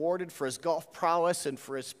was awarded for his golf prowess and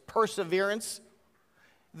for his perseverance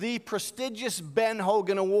the prestigious Ben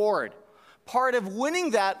Hogan Award. Part of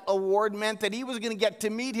winning that award meant that he was going to get to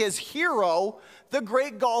meet his hero, the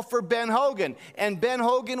great golfer Ben Hogan. And Ben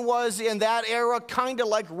Hogan was, in that era, kind of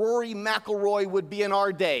like Rory McIlroy would be in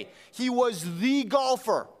our day. He was the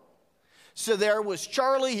golfer. So there was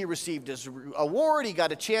Charlie. He received his award. He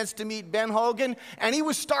got a chance to meet Ben Hogan, and he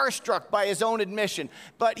was starstruck by his own admission.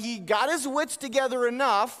 But he got his wits together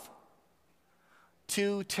enough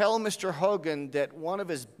to tell Mr. Hogan that one of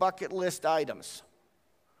his bucket list items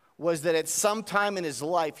was that at some time in his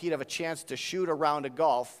life, he'd have a chance to shoot a round of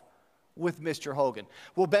golf with Mr. Hogan.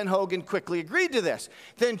 Well, Ben Hogan quickly agreed to this.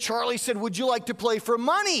 Then Charlie said, "Would you like to play for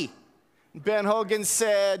money?" Ben Hogan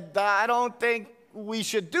said, "I don't think we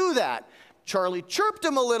should do that." Charlie chirped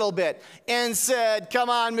him a little bit and said, "Come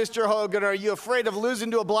on, Mr. Hogan, are you afraid of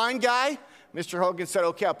losing to a blind guy?" Mr. Hogan said,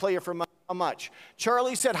 "Okay, I'll play you for money." How much?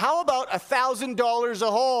 Charlie said, "How about $1,000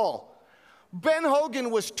 a hole?" Ben Hogan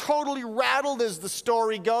was totally rattled, as the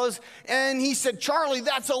story goes, and he said, "Charlie,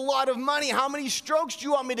 that's a lot of money. How many strokes do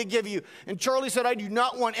you want me to give you?" And Charlie said, "I do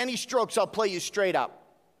not want any strokes. I'll play you straight up."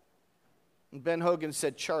 And Ben Hogan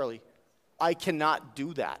said, "Charlie, I cannot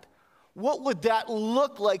do that. What would that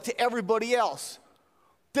look like to everybody else?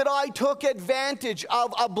 That I took advantage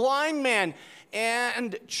of a blind man?"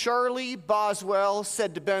 And Charlie Boswell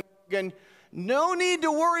said to Ben Hogan, "No need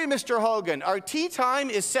to worry, Mr. Hogan. Our tea time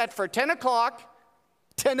is set for 10 o'clock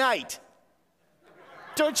tonight."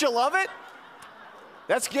 Don't you love it?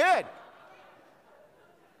 That's good.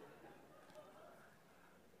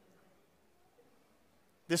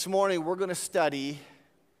 This morning, we're going to study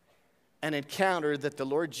an encounter that the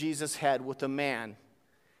Lord Jesus had with a man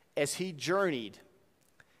as he journeyed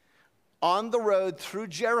on the road through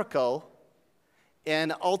Jericho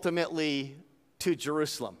and ultimately to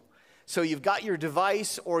Jerusalem. So you've got your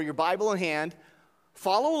device or your Bible in hand.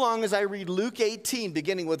 Follow along as I read Luke 18,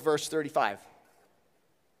 beginning with verse 35.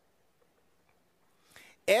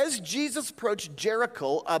 As Jesus approached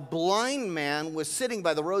Jericho, a blind man was sitting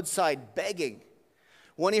by the roadside begging.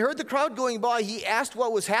 When he heard the crowd going by, he asked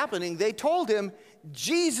what was happening. They told him,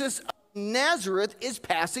 "Jesus of Nazareth is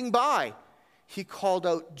passing by." He called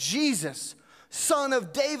out, "Jesus, Son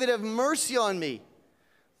of David, have mercy on me."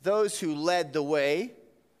 Those who led the way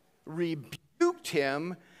rebuked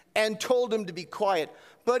him and told him to be quiet.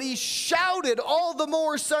 But he shouted all the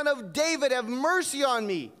more, "Son of David, have mercy on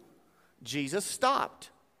me." Jesus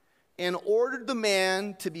stopped and ordered the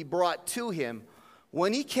man to be brought to him.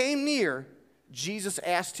 When he came near, Jesus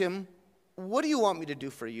asked him, "What do you want me to do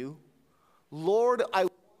for you?" "Lord, I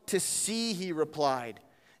want to see," he replied.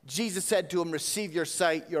 Jesus said to him, "Receive your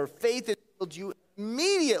sight. Your faith has healed you."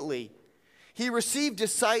 Immediately, he received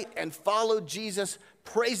his sight and followed Jesus,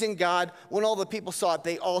 praising God. When all the people saw it,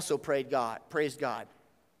 they also praised God.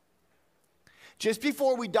 Just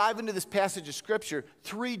before we dive into this passage of Scripture,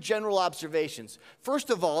 3 general observations. First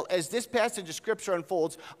of all, as this passage of Scripture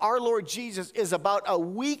unfolds, our Lord Jesus is about a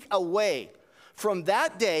week away from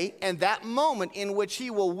that day and that moment in which he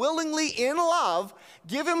will willingly, in love,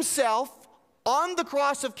 give himself on the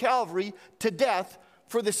cross of Calvary to death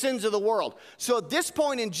for the sins of the world. So at this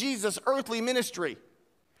point in Jesus' earthly ministry,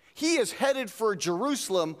 he is headed for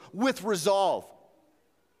Jerusalem with resolve.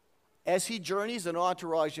 As he journeys, an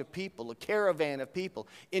entourage of people, a caravan of people,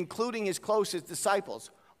 including his closest disciples,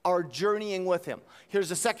 are journeying with him. Here's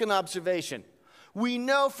a second observation. We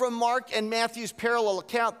know from Mark and Matthew's parallel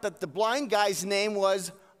account that the blind guy's name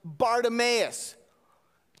was Bartimaeus.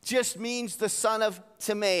 Just means the son of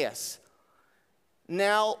Timaeus.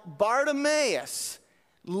 Now, Bartimaeus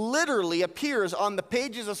literally appears on the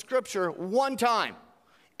pages of Scripture one time,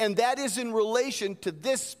 and that is in relation to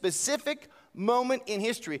this specific moment in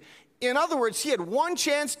history. In other words, he had one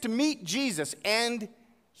chance to meet Jesus, and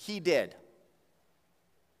he did.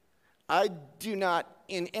 I do not,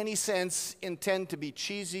 in any sense, intend to be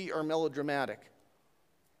cheesy or melodramatic.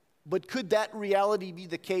 But could that reality be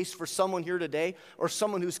the case for someone here today, or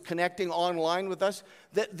someone who's connecting online with us,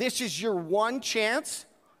 that this is your one chance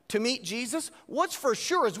to meet Jesus? What's for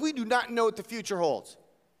sure is we do not know what the future holds.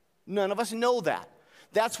 None of us know that.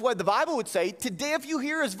 That's why the Bible would say, today if you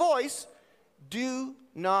hear his voice, do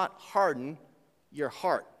not harden your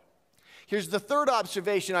heart. Here's the third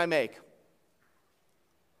observation I make.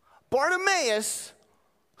 Bartimaeus,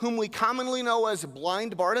 whom we commonly know as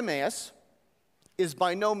blind Bartimaeus, is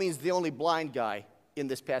by no means the only blind guy in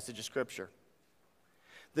this passage of Scripture.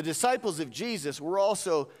 The disciples of Jesus were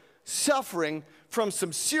also suffering from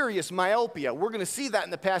some serious myopia. We're going to see that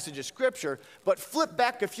in the passage of Scripture, but flip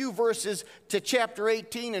back a few verses to chapter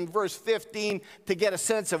 18 and verse 15 to get a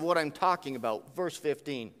sense of what I'm talking about. Verse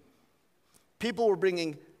 15. People were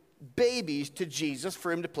bringing babies to Jesus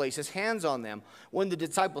for him to place his hands on them. When the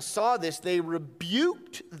disciples saw this, they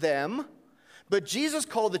rebuked them. But Jesus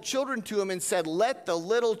called the children to him and said, "Let the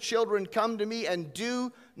little children come to me and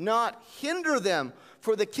do not hinder them,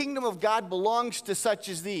 for the kingdom of God belongs to such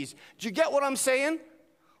as these." Do you get what I'm saying?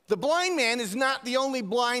 The blind man is not the only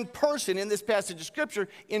blind person in this passage of Scripture.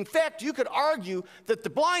 In fact, you could argue that the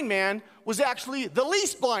blind man was actually the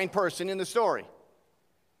least blind person in the story.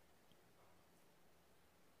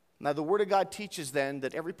 Now, the Word of God teaches then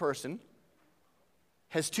that every person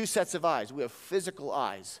has two sets of eyes. We have physical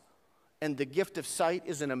eyes. And the gift of sight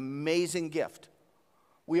is an amazing gift.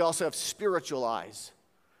 We also have spiritual eyes.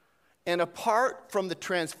 And apart from the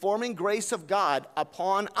transforming grace of God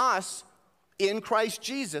upon us in Christ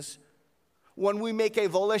Jesus, when we make a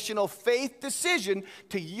volitional faith decision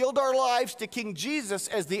to yield our lives to King Jesus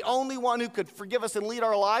as the only one who could forgive us and lead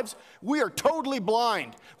our lives, we are totally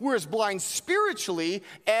blind. We're as blind spiritually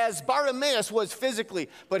as Bartimaeus was physically.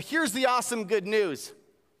 But here's the awesome good news.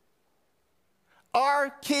 Our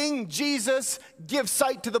King Jesus gives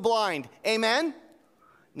sight to the blind. Amen?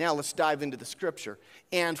 Now let's dive into the Scripture.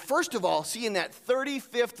 And first of all, see in that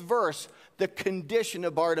 35th verse, the condition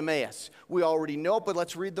of Bartimaeus. We already know it, but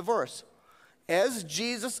let's read the verse. As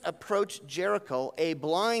Jesus approached Jericho, a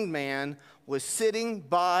blind man was sitting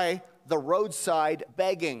by the roadside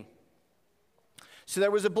begging. So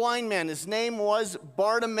there was a blind man. His name was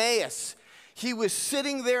Bartimaeus. He was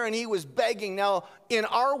sitting there and he was begging. Now, in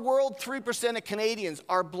our world, 3% of Canadians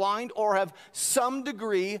are blind or have some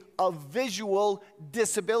degree of visual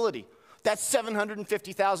disability. That's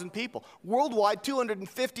 750,000 people. Worldwide,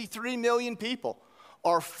 253 million people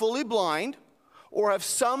are fully blind or have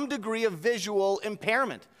some degree of visual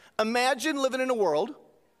impairment. Imagine living in a world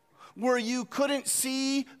where you couldn't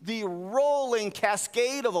see the rolling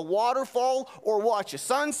cascade of a waterfall or watch a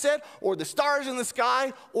sunset or the stars in the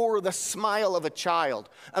sky or the smile of a child.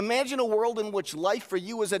 Imagine a world in which life for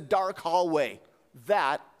you was a dark hallway.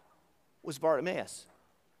 That was Bartimaeus.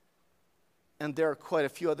 And there are quite a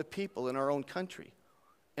few other people in our own country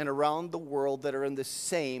and around the world that are in the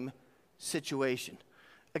same situation.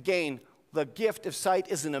 Again, the gift of sight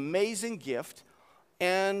is an amazing gift.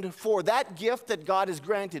 And for that gift that God has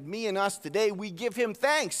granted me and us today, we give him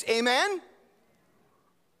thanks. Amen?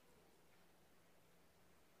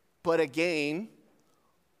 But again,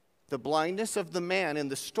 the blindness of the man in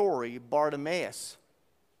the story, Bartimaeus,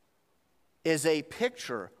 is a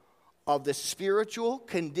picture of the spiritual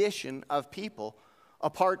condition of people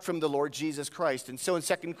apart from the Lord Jesus Christ. And so in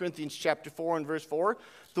 2 Corinthians chapter 4 and verse 4,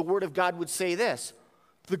 the Word of God would say this: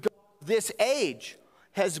 this age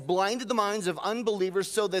has blinded the minds of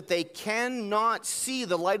unbelievers so that they cannot see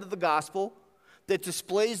the light of the gospel that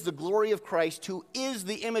displays the glory of Christ, who is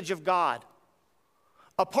the image of God.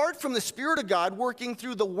 Apart from the Spirit of God working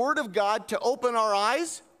through the Word of God to open our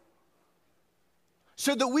eyes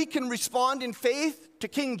so that we can respond in faith to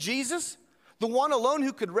King Jesus, the one alone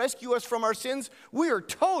who could rescue us from our sins, we are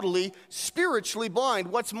totally spiritually blind.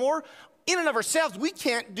 What's more, in and of ourselves, we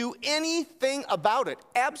can't do anything about it.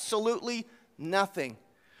 Absolutely nothing.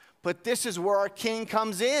 But this is where our King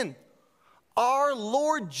comes in. Our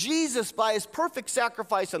Lord Jesus, by his perfect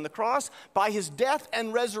sacrifice on the cross, by his death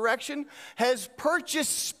and resurrection, has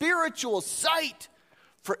purchased spiritual sight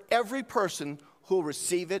for every person who will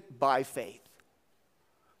receive it by faith.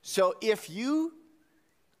 So if you,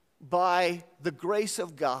 by the grace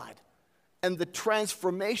of God and the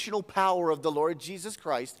transformational power of the Lord Jesus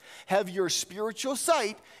Christ, have your spiritual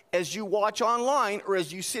sight as you watch online or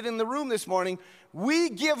as you sit in the room this morning, we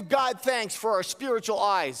give God thanks for our spiritual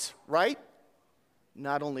eyes, right?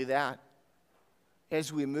 Not only that,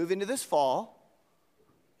 as we move into this fall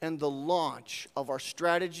and the launch of our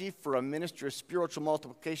strategy for a ministry of spiritual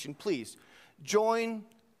multiplication, please join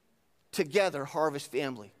together, Harvest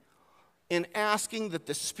family, in asking that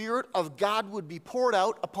the Spirit of God would be poured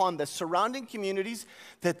out upon the surrounding communities,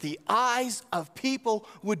 that the eyes of people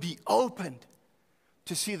would be opened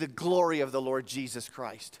to see the glory of the Lord Jesus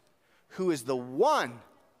Christ, who is the one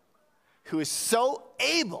who is so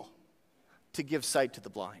able to give sight to the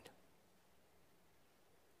blind.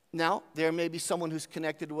 Now, there may be someone who's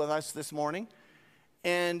connected with us this morning,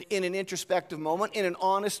 and in an introspective moment, in an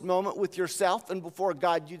honest moment with yourself and before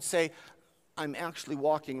God, you'd say, I'm actually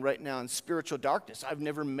walking right now in spiritual darkness. I've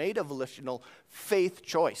never made a volitional faith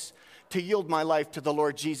choice to yield my life to the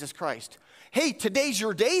Lord Jesus Christ. Hey, today's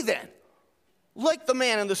your day then. Like the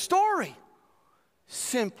man in the story.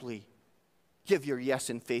 Simply give your yes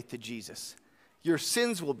in faith to Jesus. Your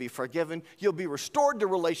sins will be forgiven. You'll be restored to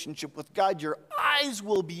relationship with God. Your eyes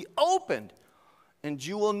will be opened. And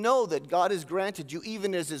you will know that God has granted you,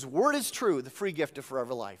 even as His word is true, the free gift of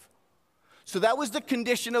forever life. So that was the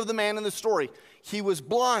condition of the man in the story. He was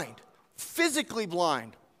blind, physically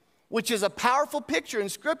blind, which is a powerful picture in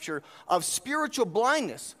Scripture of spiritual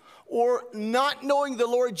blindness, or not knowing the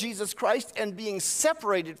Lord Jesus Christ and being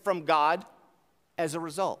separated from God as a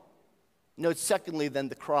result. Note secondly then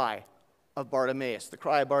the cry of Bartimaeus. The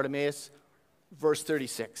cry of Bartimaeus, verse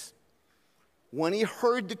 36. When he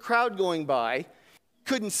heard the crowd going by,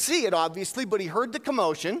 couldn't see it obviously, but he heard the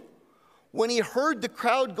commotion. When he heard the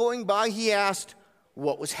crowd going by, he asked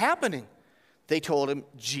what was happening. They told him,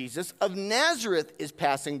 Jesus of Nazareth is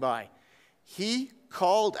passing by. He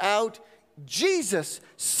called out, Jesus,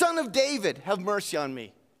 Son of David, have mercy on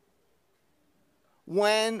me.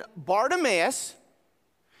 When Bartimaeus,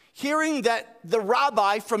 hearing that the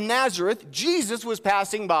rabbi from Nazareth, Jesus, was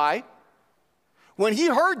passing by, when he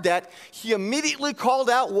heard that, he immediately called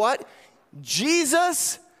out what?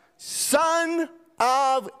 Jesus, Son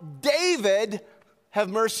of David, have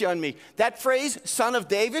mercy on me. That phrase, Son of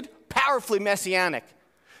David, powerfully messianic.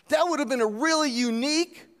 That would have been a really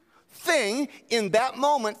unique thing in that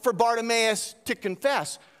moment for Bartimaeus to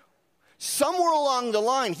confess. Somewhere along the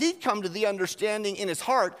line, he'd come to the understanding in his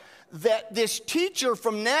heart that this teacher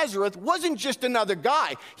from Nazareth wasn't just another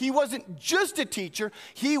guy. He wasn't just a teacher.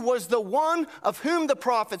 He was the one of whom the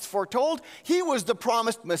prophets foretold. He was the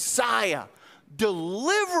promised Messiah,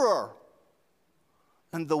 deliverer,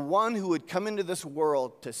 and the one who would come into this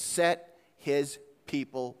world to set his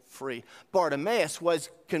people free. Bartimaeus was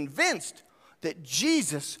convinced that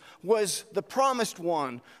Jesus was the promised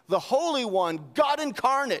one, the Holy One, God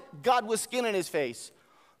incarnate, God with skin in his face.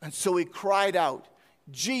 And so he cried out,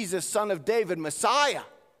 Jesus, Son of David, Messiah,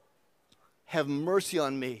 have mercy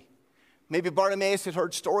on me. Maybe Bartimaeus had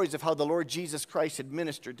heard stories of how the Lord Jesus Christ had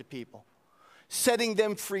ministered to people, setting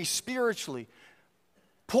them free spiritually,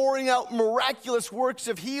 pouring out miraculous works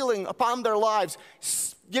of healing upon their lives,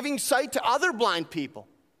 giving sight to other blind people.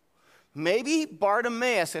 Maybe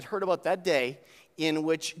Bartimaeus had heard about that day in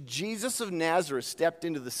which Jesus of Nazareth stepped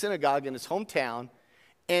into the synagogue in his hometown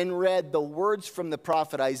and read the words from the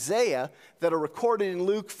prophet Isaiah that are recorded in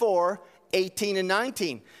Luke 4, 18 and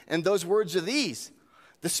 19. And those words are these: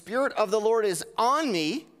 the Spirit of the Lord is on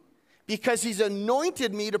me because He's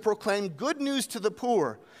anointed me to proclaim good news to the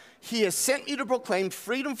poor. He has sent me to proclaim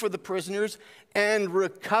freedom for the prisoners and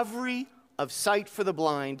recovery of sight for the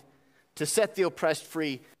blind, to set the oppressed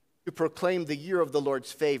free, to proclaim the year of the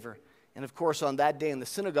Lord's favor. And of course, on that day in the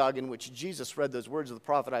synagogue in which Jesus read those words of the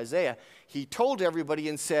prophet Isaiah, He told everybody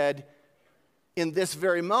and said, in this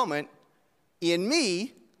very moment, in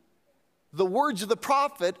me, the words of the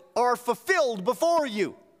prophet are fulfilled before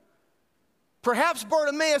you. Perhaps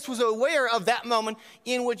Bartimaeus was aware of that moment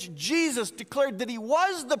in which Jesus declared that He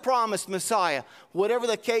was the promised Messiah. Whatever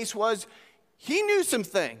the case was, he knew some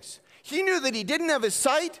things. He knew that he didn't have his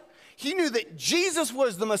sight. He knew that Jesus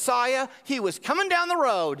was the Messiah. He was coming down the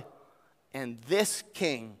road, and this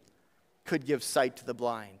king could give sight to the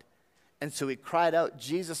blind. And so he cried out,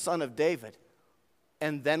 Jesus, Son of David.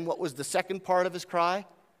 And then what was the second part of his cry?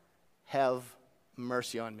 Have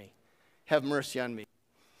mercy on me. Have mercy on me.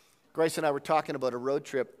 Grace and I were talking about a road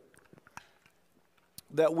trip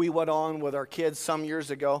that we went on with our kids some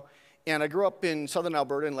years ago. And I grew up in southern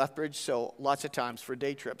Alberta in Lethbridge, so lots of times for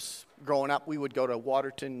day trips. Growing up, we would go to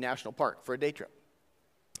Waterton National Park for a day trip.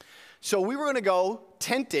 So we were going to go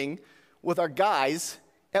tenting with our guys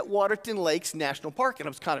at Waterton Lakes National Park. And I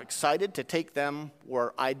was kind of excited to take them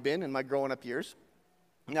where I'd been in my growing up years.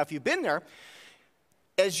 Now, if you've been there,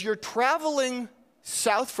 as you're traveling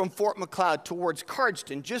south from Fort McLeod towards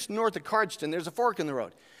Cardston, just north of Cardston, there's a fork in the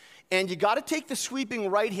road. And you got to take the sweeping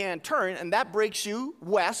right-hand turn, and that breaks you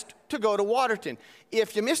west to go to Waterton.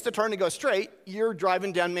 If you miss the turn and go straight, you're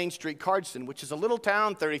driving down Main Street, Cardston, which is a little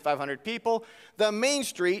town, 3,500 people. The Main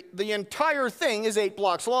Street, the entire thing is 8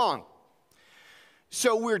 blocks long.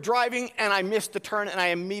 So we're driving, and I missed the turn, and I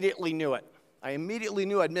immediately knew it. I immediately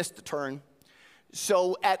knew I'd missed the turn.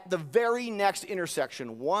 So at the very next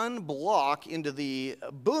intersection, 1 block into the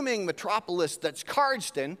booming metropolis that's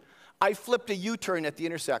Cardston, I flipped a U-turn at the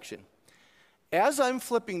intersection. As I'm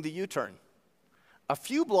flipping the U-turn, a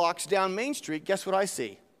few blocks down Main Street, guess what I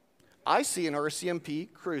see? I see an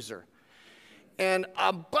RCMP cruiser. And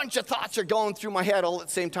a bunch of thoughts are going through my head all at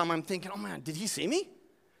the same time. I'm thinking, oh man, did he see me?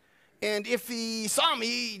 And if he saw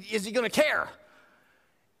me, is he going to care?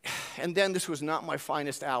 And then this was not my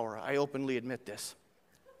finest hour. I openly admit this.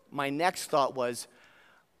 My next thought was,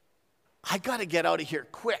 I got to get out of here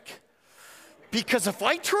quick. Because if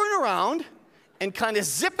I turn around and kind of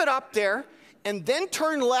zip it up there and then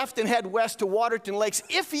turn left and head west to Waterton Lakes,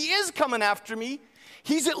 if he is coming after me,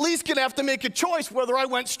 he's at least going to have to make a choice whether I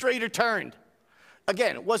went straight or turned.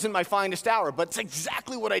 Again, it wasn't my finest hour, but it's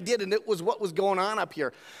exactly what I did, and it was what was going on up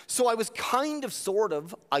here. So I was kind of, sort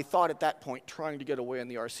of, I thought at that point, trying to get away in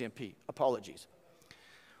the RCMP. Apologies.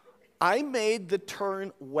 I made the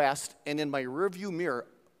turn west, and in my rearview mirror,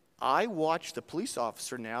 I watch the police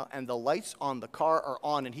officer now, and the lights on the car are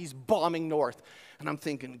on, and he's bombing north. And I'm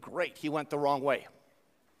thinking, great, he went the wrong way.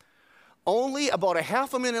 Only about a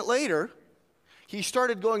half a minute later, he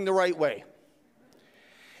started going the right way.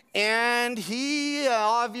 And he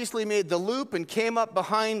obviously made the loop and came up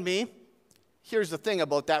behind me. Here's the thing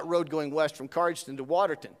about that road going west from Cardston to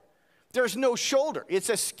Waterton. There's no shoulder. It's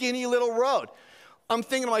a skinny little road. I'm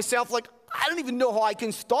thinking to myself, like, I don't even know how I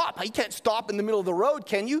can stop. You can't stop in the middle of the road,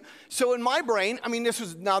 can you? So in my brain, I mean,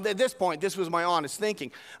 at this point, this was my honest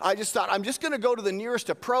thinking. I just thought, I'm just going to go to the nearest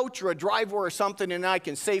approach or a driveway or something, and I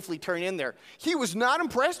can safely turn in there. He was not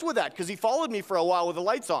impressed with that because he followed me for a while with the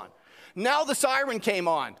lights on. Now the siren came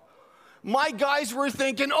on. My guys were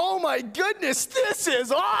thinking, oh my goodness, this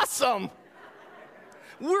is awesome.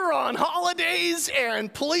 We're on holidays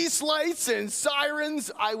and police lights and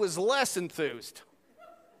sirens. I was less enthused.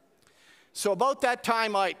 So about that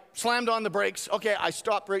time, I slammed on the brakes. Okay, I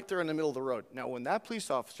stopped right there in the middle of the road. Now, when that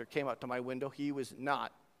police officer came out to my window, he was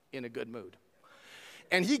not in a good mood.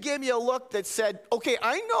 And he gave me a look that said, okay,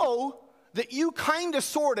 I know that you kind of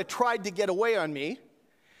sort of tried to get away on me.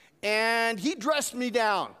 And he dressed me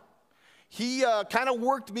down. He kind of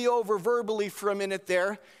worked me over verbally for a minute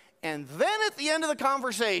there. And then at the end of the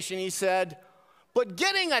conversation, he said, but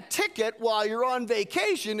getting a ticket while you're on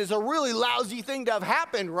vacation is a really lousy thing to have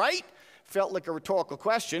happen, right? Felt like a rhetorical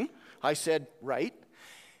question. I said, right.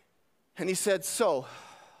 And he said, so,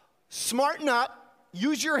 smarten up,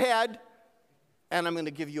 use your head, and I'm going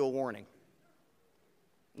to give you a warning.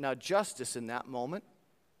 Now, justice in that moment,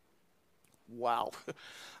 wow.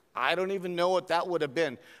 I don't even know what that would have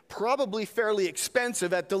been. Probably fairly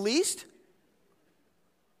expensive at the least.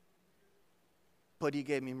 But he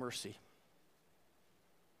gave me mercy.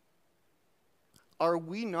 Are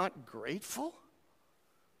we not grateful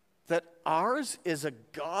that ours is a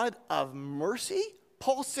God of mercy?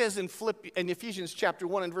 Paul says in Ephesians chapter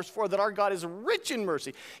 1 and verse 4 that our God is rich in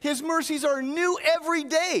mercy. His mercies are new every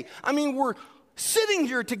day. I mean, we're sitting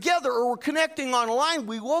here together or we're connecting online.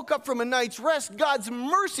 We woke up from a night's rest. God's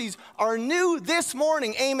mercies are new this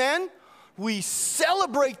morning. Amen? We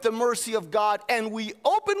celebrate the mercy of God, and we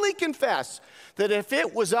openly confess that if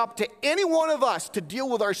it was up to any one of us to deal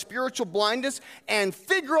with our spiritual blindness and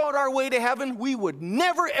figure out our way to heaven, we would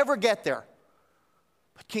never, ever get there.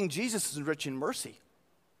 But King Jesus is rich in mercy.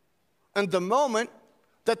 And the moment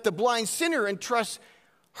that the blind sinner entrusts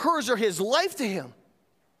hers or his life to him,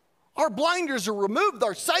 our blinders are removed,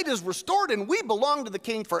 our sight is restored, and we belong to the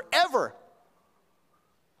King forever.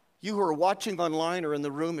 You who are watching online or in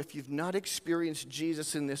the room, if you've not experienced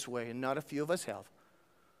Jesus in this way, and not a few of us have,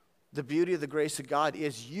 the beauty of the grace of God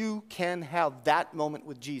is you can have that moment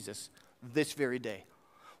with Jesus this very day.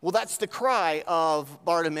 Well, that's the cry of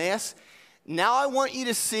Bartimaeus. Now I want you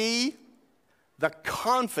to see the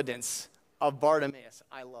confidence of Bartimaeus.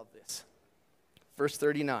 I love this. Verse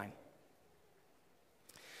 39.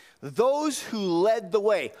 Those who led the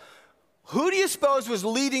way. Who do you suppose was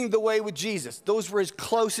leading the way with Jesus? Those were his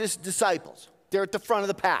closest disciples. They're at the front of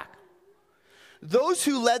the pack. Those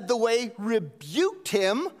who led the way rebuked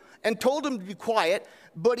him and told him to be quiet,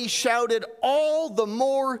 but he shouted all the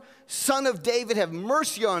more, Son of David, have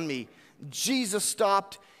mercy on me. Jesus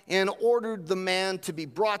stopped and ordered the man to be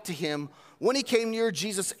brought to him. When he came near,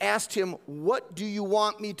 Jesus asked him, "What do you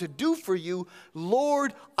want me to do for you?"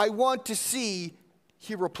 "Lord, I want to see,"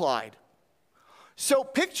 he replied. So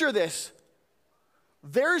picture this.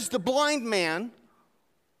 There's the blind man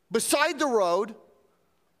beside the road,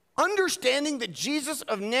 understanding that Jesus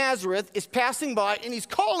of Nazareth is passing by, and he's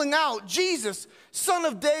calling out, "Jesus, Son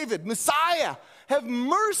of David, Messiah, have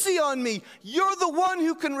mercy on me. You're the one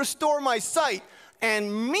who can restore my sight."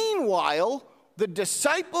 And meanwhile, the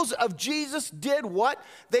disciples of Jesus did what?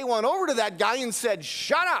 They went over to that guy and said,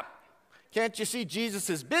 "Shut up. Can't you see Jesus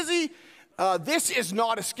is busy? This is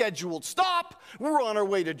not a scheduled stop. We're on our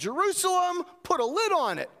way to Jerusalem. Put a lid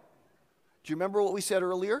on it." Do you remember what we said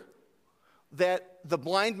earlier? That the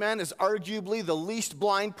blind man is arguably the least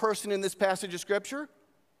blind person in this passage of Scripture?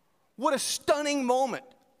 What a stunning moment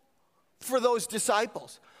for those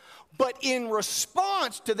disciples. But in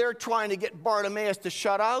response to their trying to get Bartimaeus to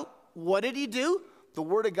shut out, what did he do? The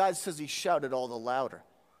Word of God says he shouted all the louder.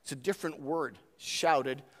 It's a different word,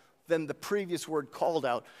 shouted, than the previous word called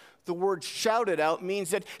out. The word shouted out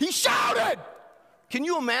means that he shouted. Can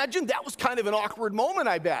you imagine? That was kind of an awkward moment,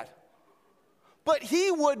 I bet. But he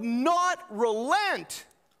would not relent.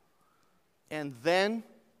 And then,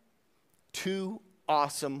 two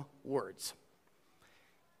awesome words.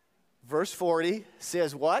 Verse 40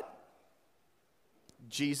 says what?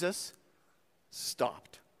 Jesus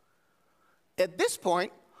stopped. At this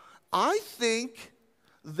point, I think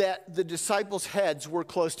that the disciples' heads were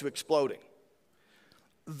close to exploding.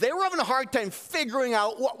 They were having a hard time figuring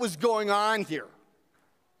out what was going on here.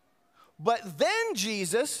 But then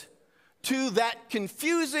Jesus, to that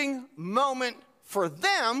confusing moment for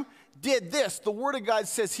them, did this. The Word of God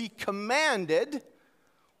says he commanded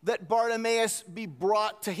that Bartimaeus be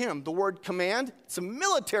brought to him. The word command, it's a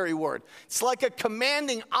military word. It's like a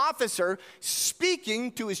commanding officer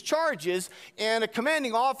speaking to his charges, and a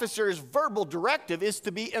commanding officer's verbal directive is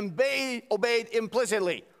to be obeyed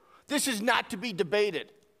implicitly. This is not to be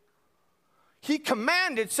debated. He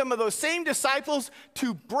commanded some of those same disciples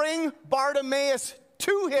to bring Bartimaeus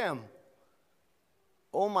to him.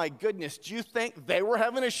 Oh my goodness, do you think they were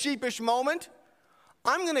having a sheepish moment?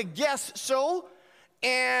 I'm going to guess so.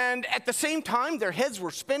 And at the same time, their heads were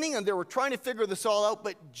spinning and they were trying to figure this all out.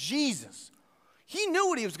 But Jesus, he knew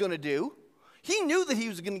what he was going to do. He knew that he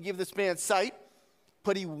was going to give this man sight,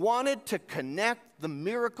 but he wanted to connect the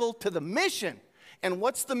miracle to the mission. And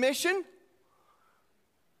what's the mission?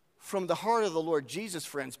 From the heart of the Lord Jesus,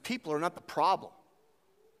 friends, people are not the problem.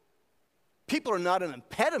 People are not an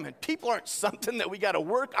impediment. People aren't something that we got to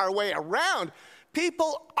work our way around.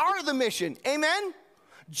 People are the mission. Amen?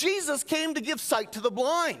 Jesus came to give sight to the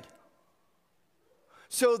blind.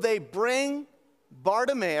 So they bring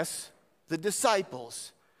Bartimaeus, the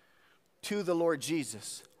disciples, to the Lord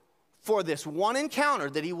Jesus for this one encounter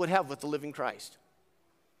that he would have with the living Christ.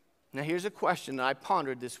 Now here's a question that I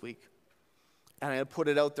pondered this week, and I put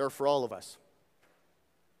it out there for all of us.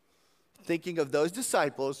 Thinking of those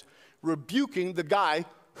disciples rebuking the guy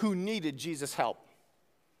who needed Jesus' help.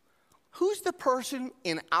 Who's the person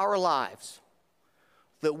in our lives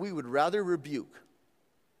that we would rather rebuke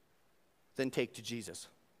than take to Jesus?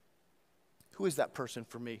 Who is that person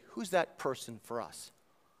for me? Who's that person for us?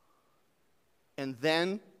 And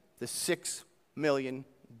then the $6 million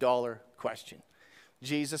question.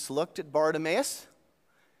 Jesus looked at Bartimaeus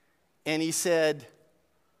and he said,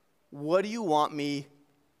 "What do you want me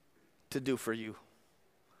to do for you?"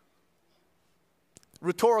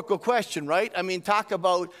 Rhetorical question, right? I mean, talk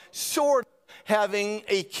about sort of having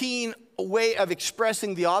a keen way of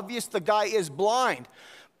expressing the obvious. The guy is blind.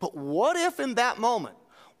 But what if in that moment,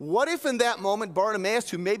 Bartimaeus,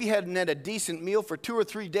 who maybe hadn't had a decent meal for 2 or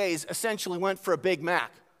 3 days, essentially went for a Big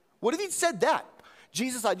Mac? What if he'd said that?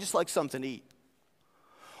 "Jesus, I'd just like something to eat."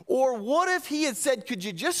 Or what if he had said, "Could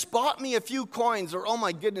you just spot me a few coins?" Or, "Oh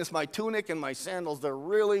my goodness, my tunic and my sandals, they're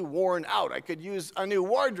really worn out. I could use a new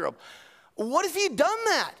wardrobe." What if he'd done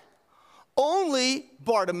that? Only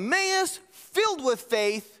Bartimaeus, filled with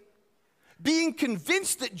faith, being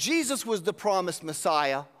convinced that Jesus was the promised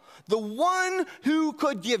Messiah, the one who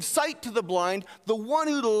could give sight to the blind, the one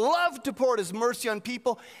who loved to pour his mercy on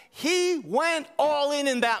people, he went all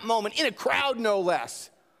in that moment, in a crowd no less.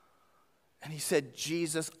 And he said,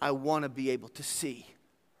 "Jesus, I want to be able to see."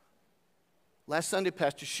 Last Sunday,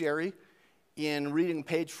 Pastor Sherry, in reading a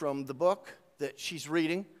page from the book that she's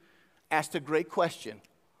reading, asked a great question.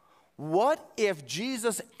 What if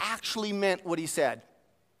Jesus actually meant what he said?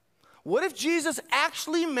 What if Jesus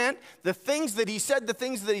actually meant the things that he said, the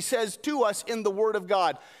things that he says to us in the Word of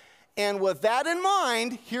God? And with that in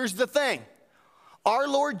mind, here's the thing. Our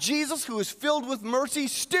Lord Jesus, who is filled with mercy,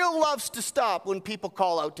 still loves to stop when people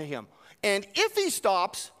call out to him. And if he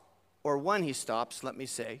stops, or when he stops, let me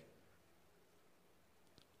say,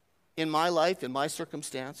 in my life, in my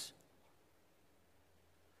circumstance,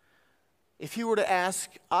 if he were to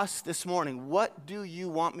ask us this morning, what do you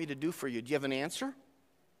want me to do for you? Do you have an answer?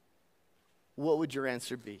 What would your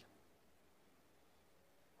answer be?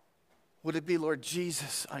 Would it be, Lord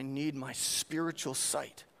Jesus, I need my spiritual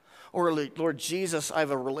sight? Or, Lord Jesus, I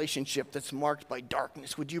have a relationship that's marked by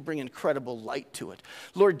darkness. Would you bring incredible light to it?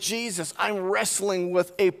 Lord Jesus, I'm wrestling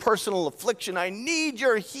with a personal affliction. I need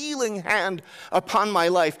your healing hand upon my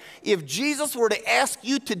life. If Jesus were to ask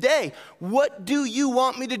you today, what do you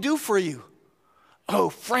want me to do for you? Oh,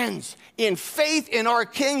 friends, in faith in our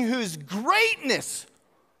King, whose greatness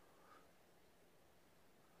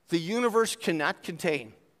the universe cannot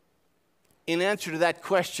contain, in answer to that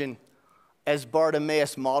question, as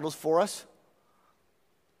Bartimaeus models for us,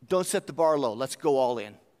 don't set the bar low. Let's go all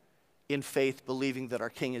in faith, believing that our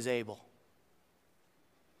King is able.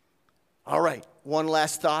 All right, one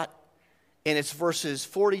last thought, and it's verses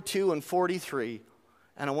 42 and 43,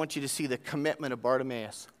 and I want you to see the commitment of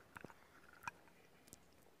Bartimaeus.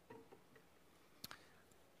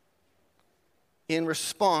 In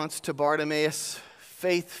response to Bartimaeus'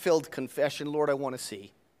 faith-filled confession, Lord, I want to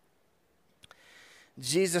see.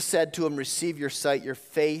 Jesus said to him, receive your sight, your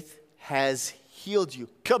faith has healed you.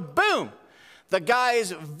 Kaboom! The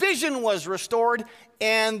guy's vision was restored,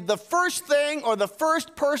 and the first thing, or the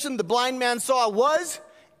first person the blind man saw was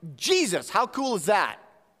Jesus. How cool is that?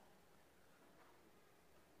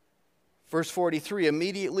 Verse 43,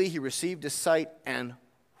 immediately he received his sight and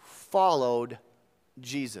followed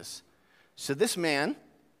Jesus. So this man,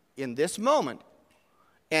 in this moment,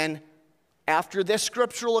 and after this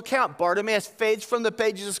scriptural account, Bartimaeus fades from the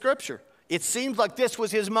pages of Scripture. It seems like this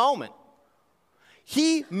was his moment.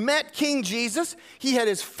 He met King Jesus. He had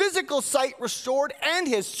his physical sight restored, and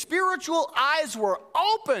his spiritual eyes were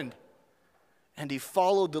opened. And he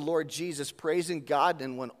followed the Lord Jesus, praising God.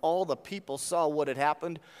 And when all the people saw what had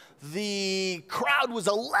happened, the crowd was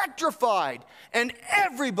electrified, and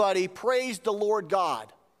everybody praised the Lord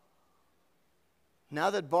God. Now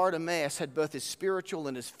that Bartimaeus had both his spiritual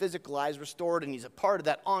and his physical eyes restored, and he's a part of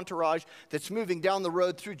that entourage that's moving down the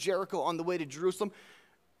road through Jericho on the way to Jerusalem,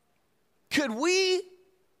 could we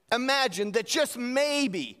imagine that just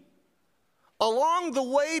maybe along the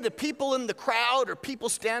way to people in the crowd or people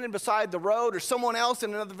standing beside the road or someone else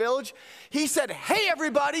in another village, he said, hey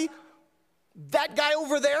everybody, that guy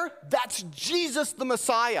over there, that's Jesus the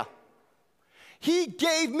Messiah. He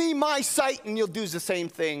gave me my sight, and you'll do the same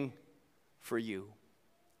thing for you.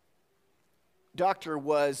 Doctor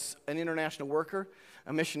was an international worker,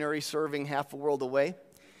 a missionary serving half the world away,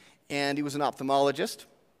 and he was an ophthalmologist.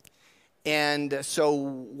 And so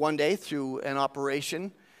one day, through an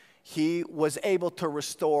operation, he was able to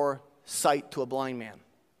restore sight to a blind man.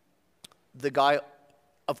 The guy,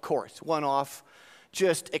 of course, went off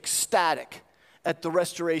just ecstatic at the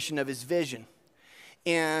restoration of his vision.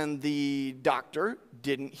 And the doctor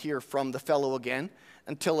didn't hear from the fellow again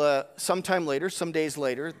until sometime later, some days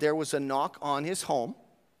later, there was a knock on his home.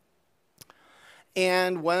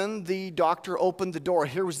 And when the doctor opened the door,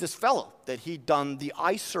 here was this fellow that he'd done the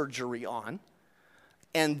eye surgery on.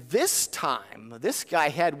 And this time, this guy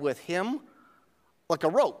had with him like a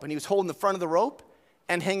rope, and he was holding the front of the rope,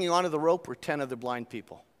 and hanging onto the rope were 10 other blind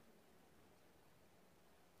people.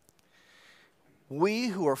 We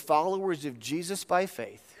who are followers of Jesus by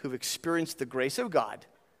faith, who've experienced the grace of God,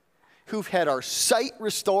 who've had our sight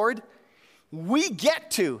restored, we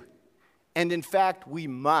get to, and in fact, we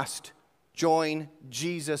must join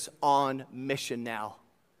Jesus on mission now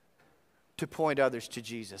to point others to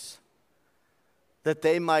Jesus, that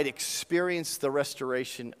they might experience the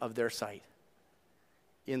restoration of their sight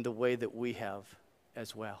in the way that we have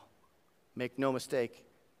as well. Make no mistake,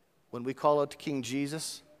 when we call out to King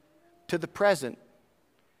Jesus, to the present,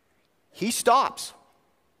 he stops.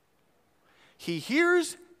 He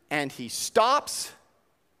hears and he stops,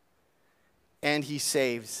 and he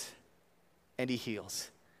saves, and he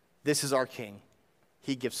heals. This is our King.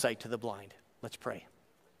 He gives sight to the blind. Let's pray.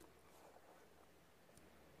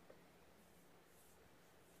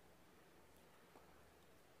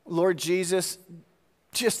 Lord Jesus,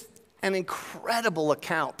 just an incredible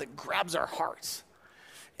account that grabs our hearts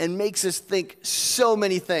and makes us think so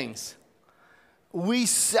many things. We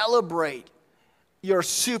celebrate your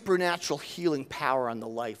supernatural healing power on the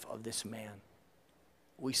life of this man.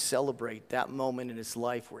 We celebrate that moment in his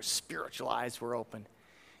life where his spiritual eyes were open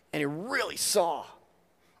and he really saw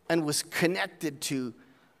and was connected to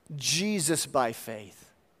Jesus by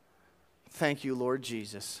faith. Thank you, Lord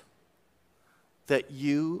Jesus, that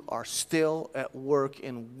you are still at work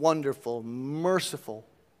in wonderful, merciful,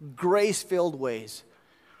 grace-filled ways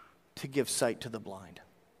to give sight to the blind.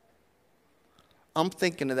 I'm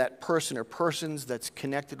thinking of that person or persons that's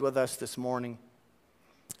connected with us this morning,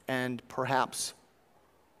 and perhaps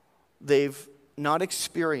they've not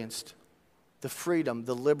experienced the freedom,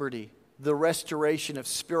 the liberty, the restoration of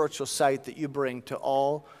spiritual sight that you bring to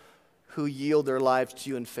all who yield their lives to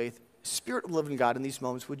you in faith. Spirit of the living God, in these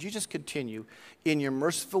moments, would you just continue in your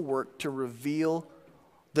merciful work to reveal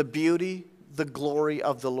the beauty, the glory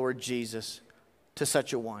of the Lord Jesus to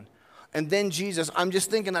such a one? And then, Jesus, I'm just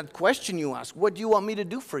thinking that question you asked, what do you want me to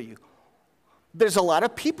do for you? There's a lot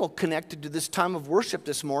of people connected to this time of worship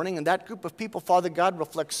this morning, and that group of people, Father God,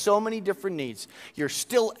 reflects so many different needs. You're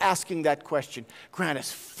still asking that question. Grant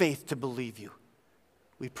us faith to believe you.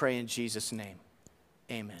 We pray in Jesus' name.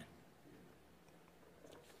 Amen.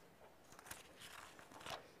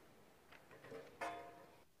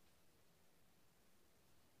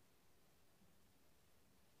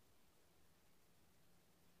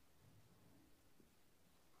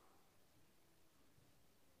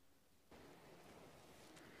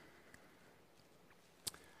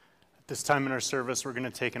 This time in our service, we're going to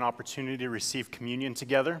take an opportunity to receive communion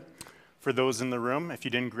together. For those in the room, if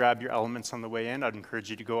you didn't grab your elements on the way in, I'd encourage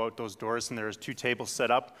you to go out those doors, and there's 2 tables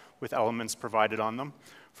set up with elements provided on them.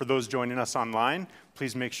 For those joining us online,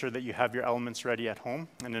 please make sure that you have your elements ready at home,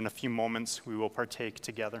 and in a few moments, we will partake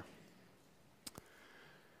together.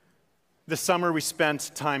 This summer, we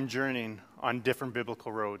spent time journeying on different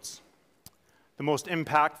biblical roads. The most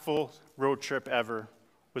impactful road trip ever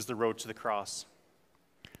was the road to the cross.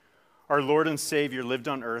 Our Lord and Savior lived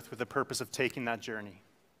on earth with the purpose of taking that journey,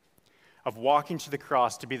 of walking to the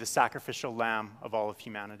cross to be the sacrificial lamb of all of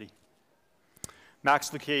humanity. Max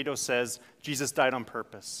Lucado says, Jesus died on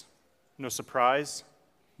purpose. No surprise,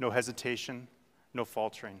 no hesitation, no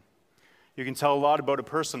faltering. You can tell a lot about a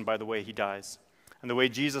person by the way he dies, and the way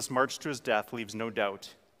Jesus marched to his death leaves no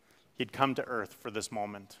doubt. He'd come to earth for this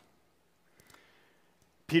moment.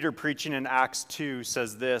 Peter, preaching in Acts 2,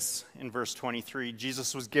 says this in verse 23,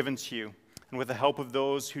 Jesus was given to you, and with the help of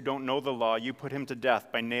those who don't know the law, you put him to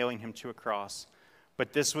death by nailing him to a cross.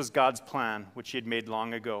 But this was God's plan, which he had made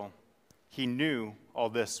long ago. He knew all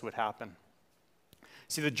this would happen.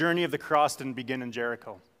 See, the journey of the cross didn't begin in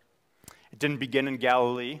Jericho. It didn't begin in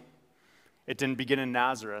Galilee. It didn't begin in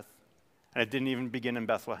Nazareth. And it didn't even begin in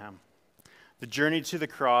Bethlehem. The journey to the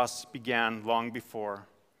cross began long before,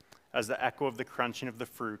 as the echo of the crunching of the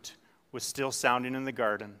fruit was still sounding in the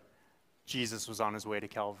garden. Jesus was on his way to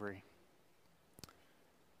Calvary.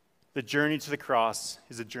 The journey to the cross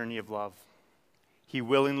is a journey of love. He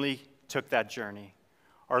willingly took that journey.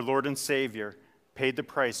 Our Lord and Savior paid the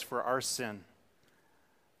price for our sin.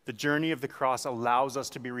 The journey of the cross allows us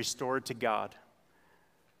to be restored to God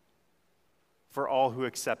for all who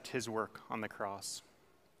accept his work on the cross.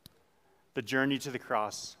 The journey to the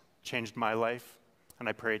cross changed my life, and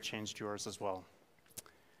I pray it changed yours as well.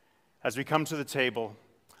 As we come to the table,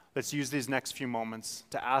 let's use these next few moments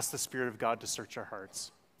to ask the Spirit of God to search our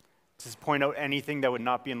hearts, to point out anything that would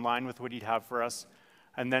not be in line with what he'd have for us,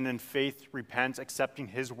 and then in faith repent, accepting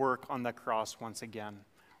his work on the cross once again,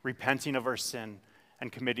 repenting of our sin,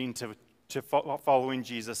 and committing to following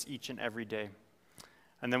Jesus each and every day.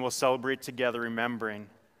 And then we'll celebrate together, remembering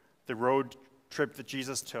the road trip that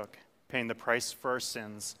Jesus took, paying the price for our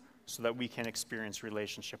sins, so that we can experience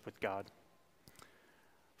relationship with God.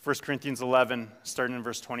 1 Corinthians 11, starting in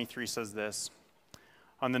verse 23, says this,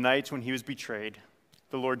 On the night when he was betrayed,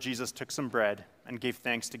 the Lord Jesus took some bread and gave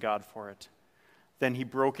thanks to God for it. Then he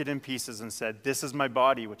broke it in pieces and said, This is my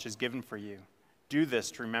body, which is given for you. Do this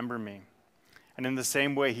to remember me. And in the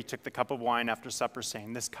same way, he took the cup of wine after supper,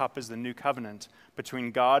 saying, This cup is the new covenant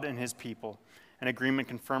between God and his people, an agreement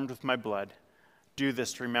confirmed with my blood. Do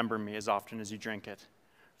this to remember me as often as you drink it.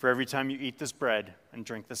 For every time you eat this bread and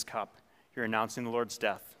drink this cup, you're announcing the Lord's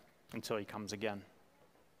death until he comes again.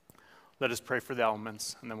 Let us pray for the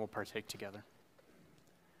elements, and then we'll partake together.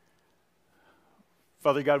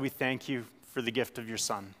 Father God, we thank you for the gift of your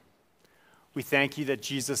Son. We thank you that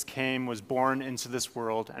Jesus came, was born into this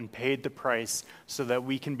world, and paid the price so that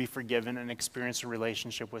we can be forgiven and experience a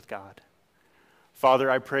relationship with God. Father,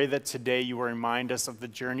 I pray that today you will remind us of the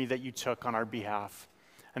journey that you took on our behalf,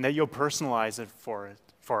 and that you'll personalize it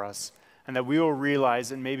for us, and that we will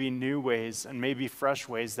realize in maybe new ways and maybe fresh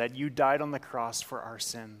ways that you died on the cross for our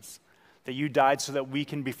sins, that you died so that we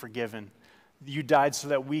can be forgiven, you died so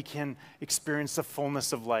that we can experience the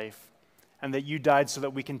fullness of life, and that you died so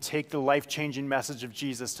that we can take the life-changing message of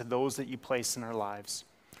Jesus to those that you place in our lives.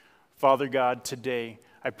 Father God, today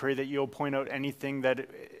I pray that you'll point out anything that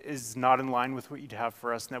is not in line with what you'd have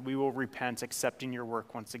for us, and that we will repent, accepting your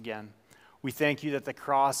work once again. We thank you that the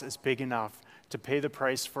cross is big enough to pay the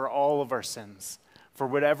price for all of our sins, for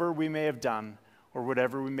whatever we may have done or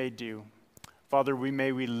whatever we may do. Father,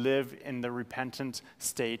 may we live in the repentant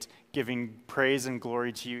state, giving praise and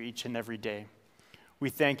glory to you each and every day. We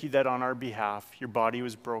thank you that on our behalf, your body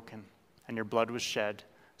was broken and your blood was shed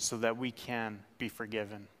so that we can be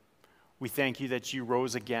forgiven. We thank you that you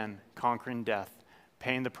rose again, conquering death,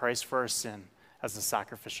 paying the price for our sin as the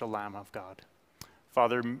sacrificial Lamb of God.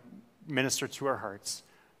 Father, minister to our hearts.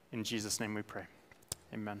 In Jesus' name we pray.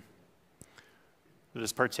 Amen. Let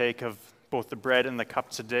us partake of both the bread and the cup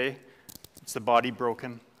today. It's the body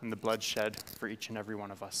broken and the blood shed for each and every one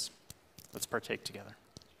of us. Let's partake together.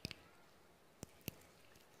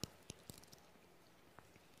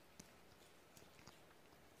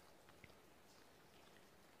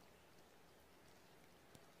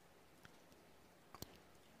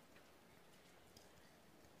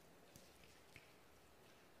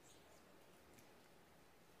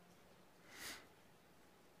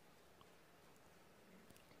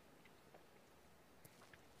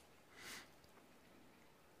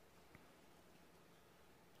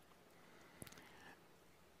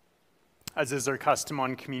 As is our custom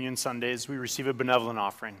on Communion Sundays, we receive a benevolent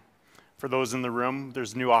offering. For those in the room,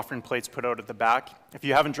 there's new offering plates put out at the back. If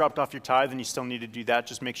you haven't dropped off your tithe and you still need to do that,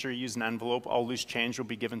 just make sure you use an envelope. All loose change will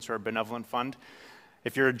be given to our benevolent fund.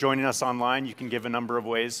 If you're joining us online, you can give a number of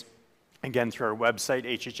ways. Again, through our website,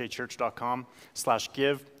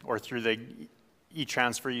 hhachurch.com/give, or through the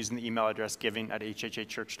e-transfer using the email address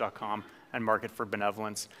giving@hhachurch.com, and mark it for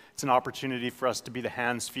benevolence. It's an opportunity for us to be the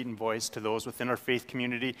hands, feet, and voice to those within our faith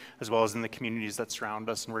community, as well as in the communities that surround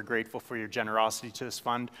us, and we're grateful for your generosity to this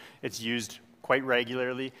fund. It's used quite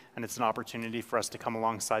regularly, and it's an opportunity for us to come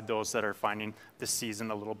alongside those that are finding this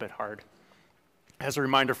season a little bit hard. As a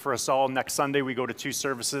reminder for us all, next Sunday we go to 2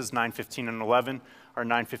 services, 9:15 and 11. Our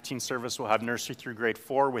 9:15 service will have nursery through grade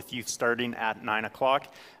 4 with youth starting at 9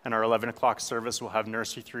 o'clock, and our 11 o'clock service will have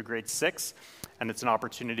nursery through grade 6, and it's an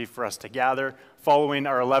opportunity for us to gather. Following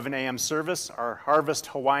our 11 a.m. service, our Harvest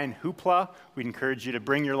Hawaiian Hoopla, we'd encourage you to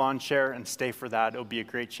bring your lawn chair and stay for that. It'll be a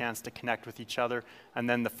great chance to connect with each other. And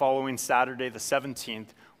then the following Saturday, the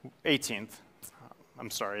 18th,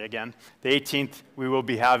 we will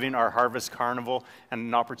be having our Harvest Carnival and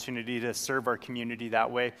an opportunity to serve our community that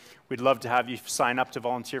way. We'd love to have you sign up to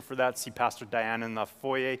volunteer for that. See Pastor Diane in the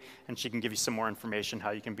foyer, and she can give you some more information how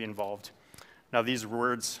you can be involved. Now these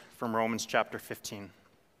words from Romans chapter 15.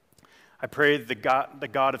 I pray the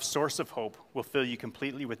God of source of hope will fill you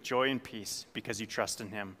completely with joy and peace because you trust in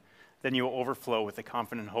him. Then you will overflow with a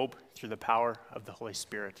confident hope through the power of the Holy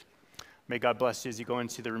Spirit. May God bless you as you go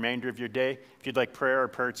into the remainder of your day. If you'd like prayer, our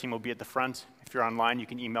prayer team will be at the front. If you're online, you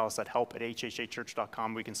can email us at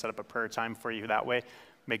help@hhachurch.com. We can set up a prayer time for you that way.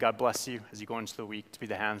 May God bless you as you go into the week to be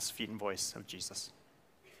the hands, feet, and voice of Jesus.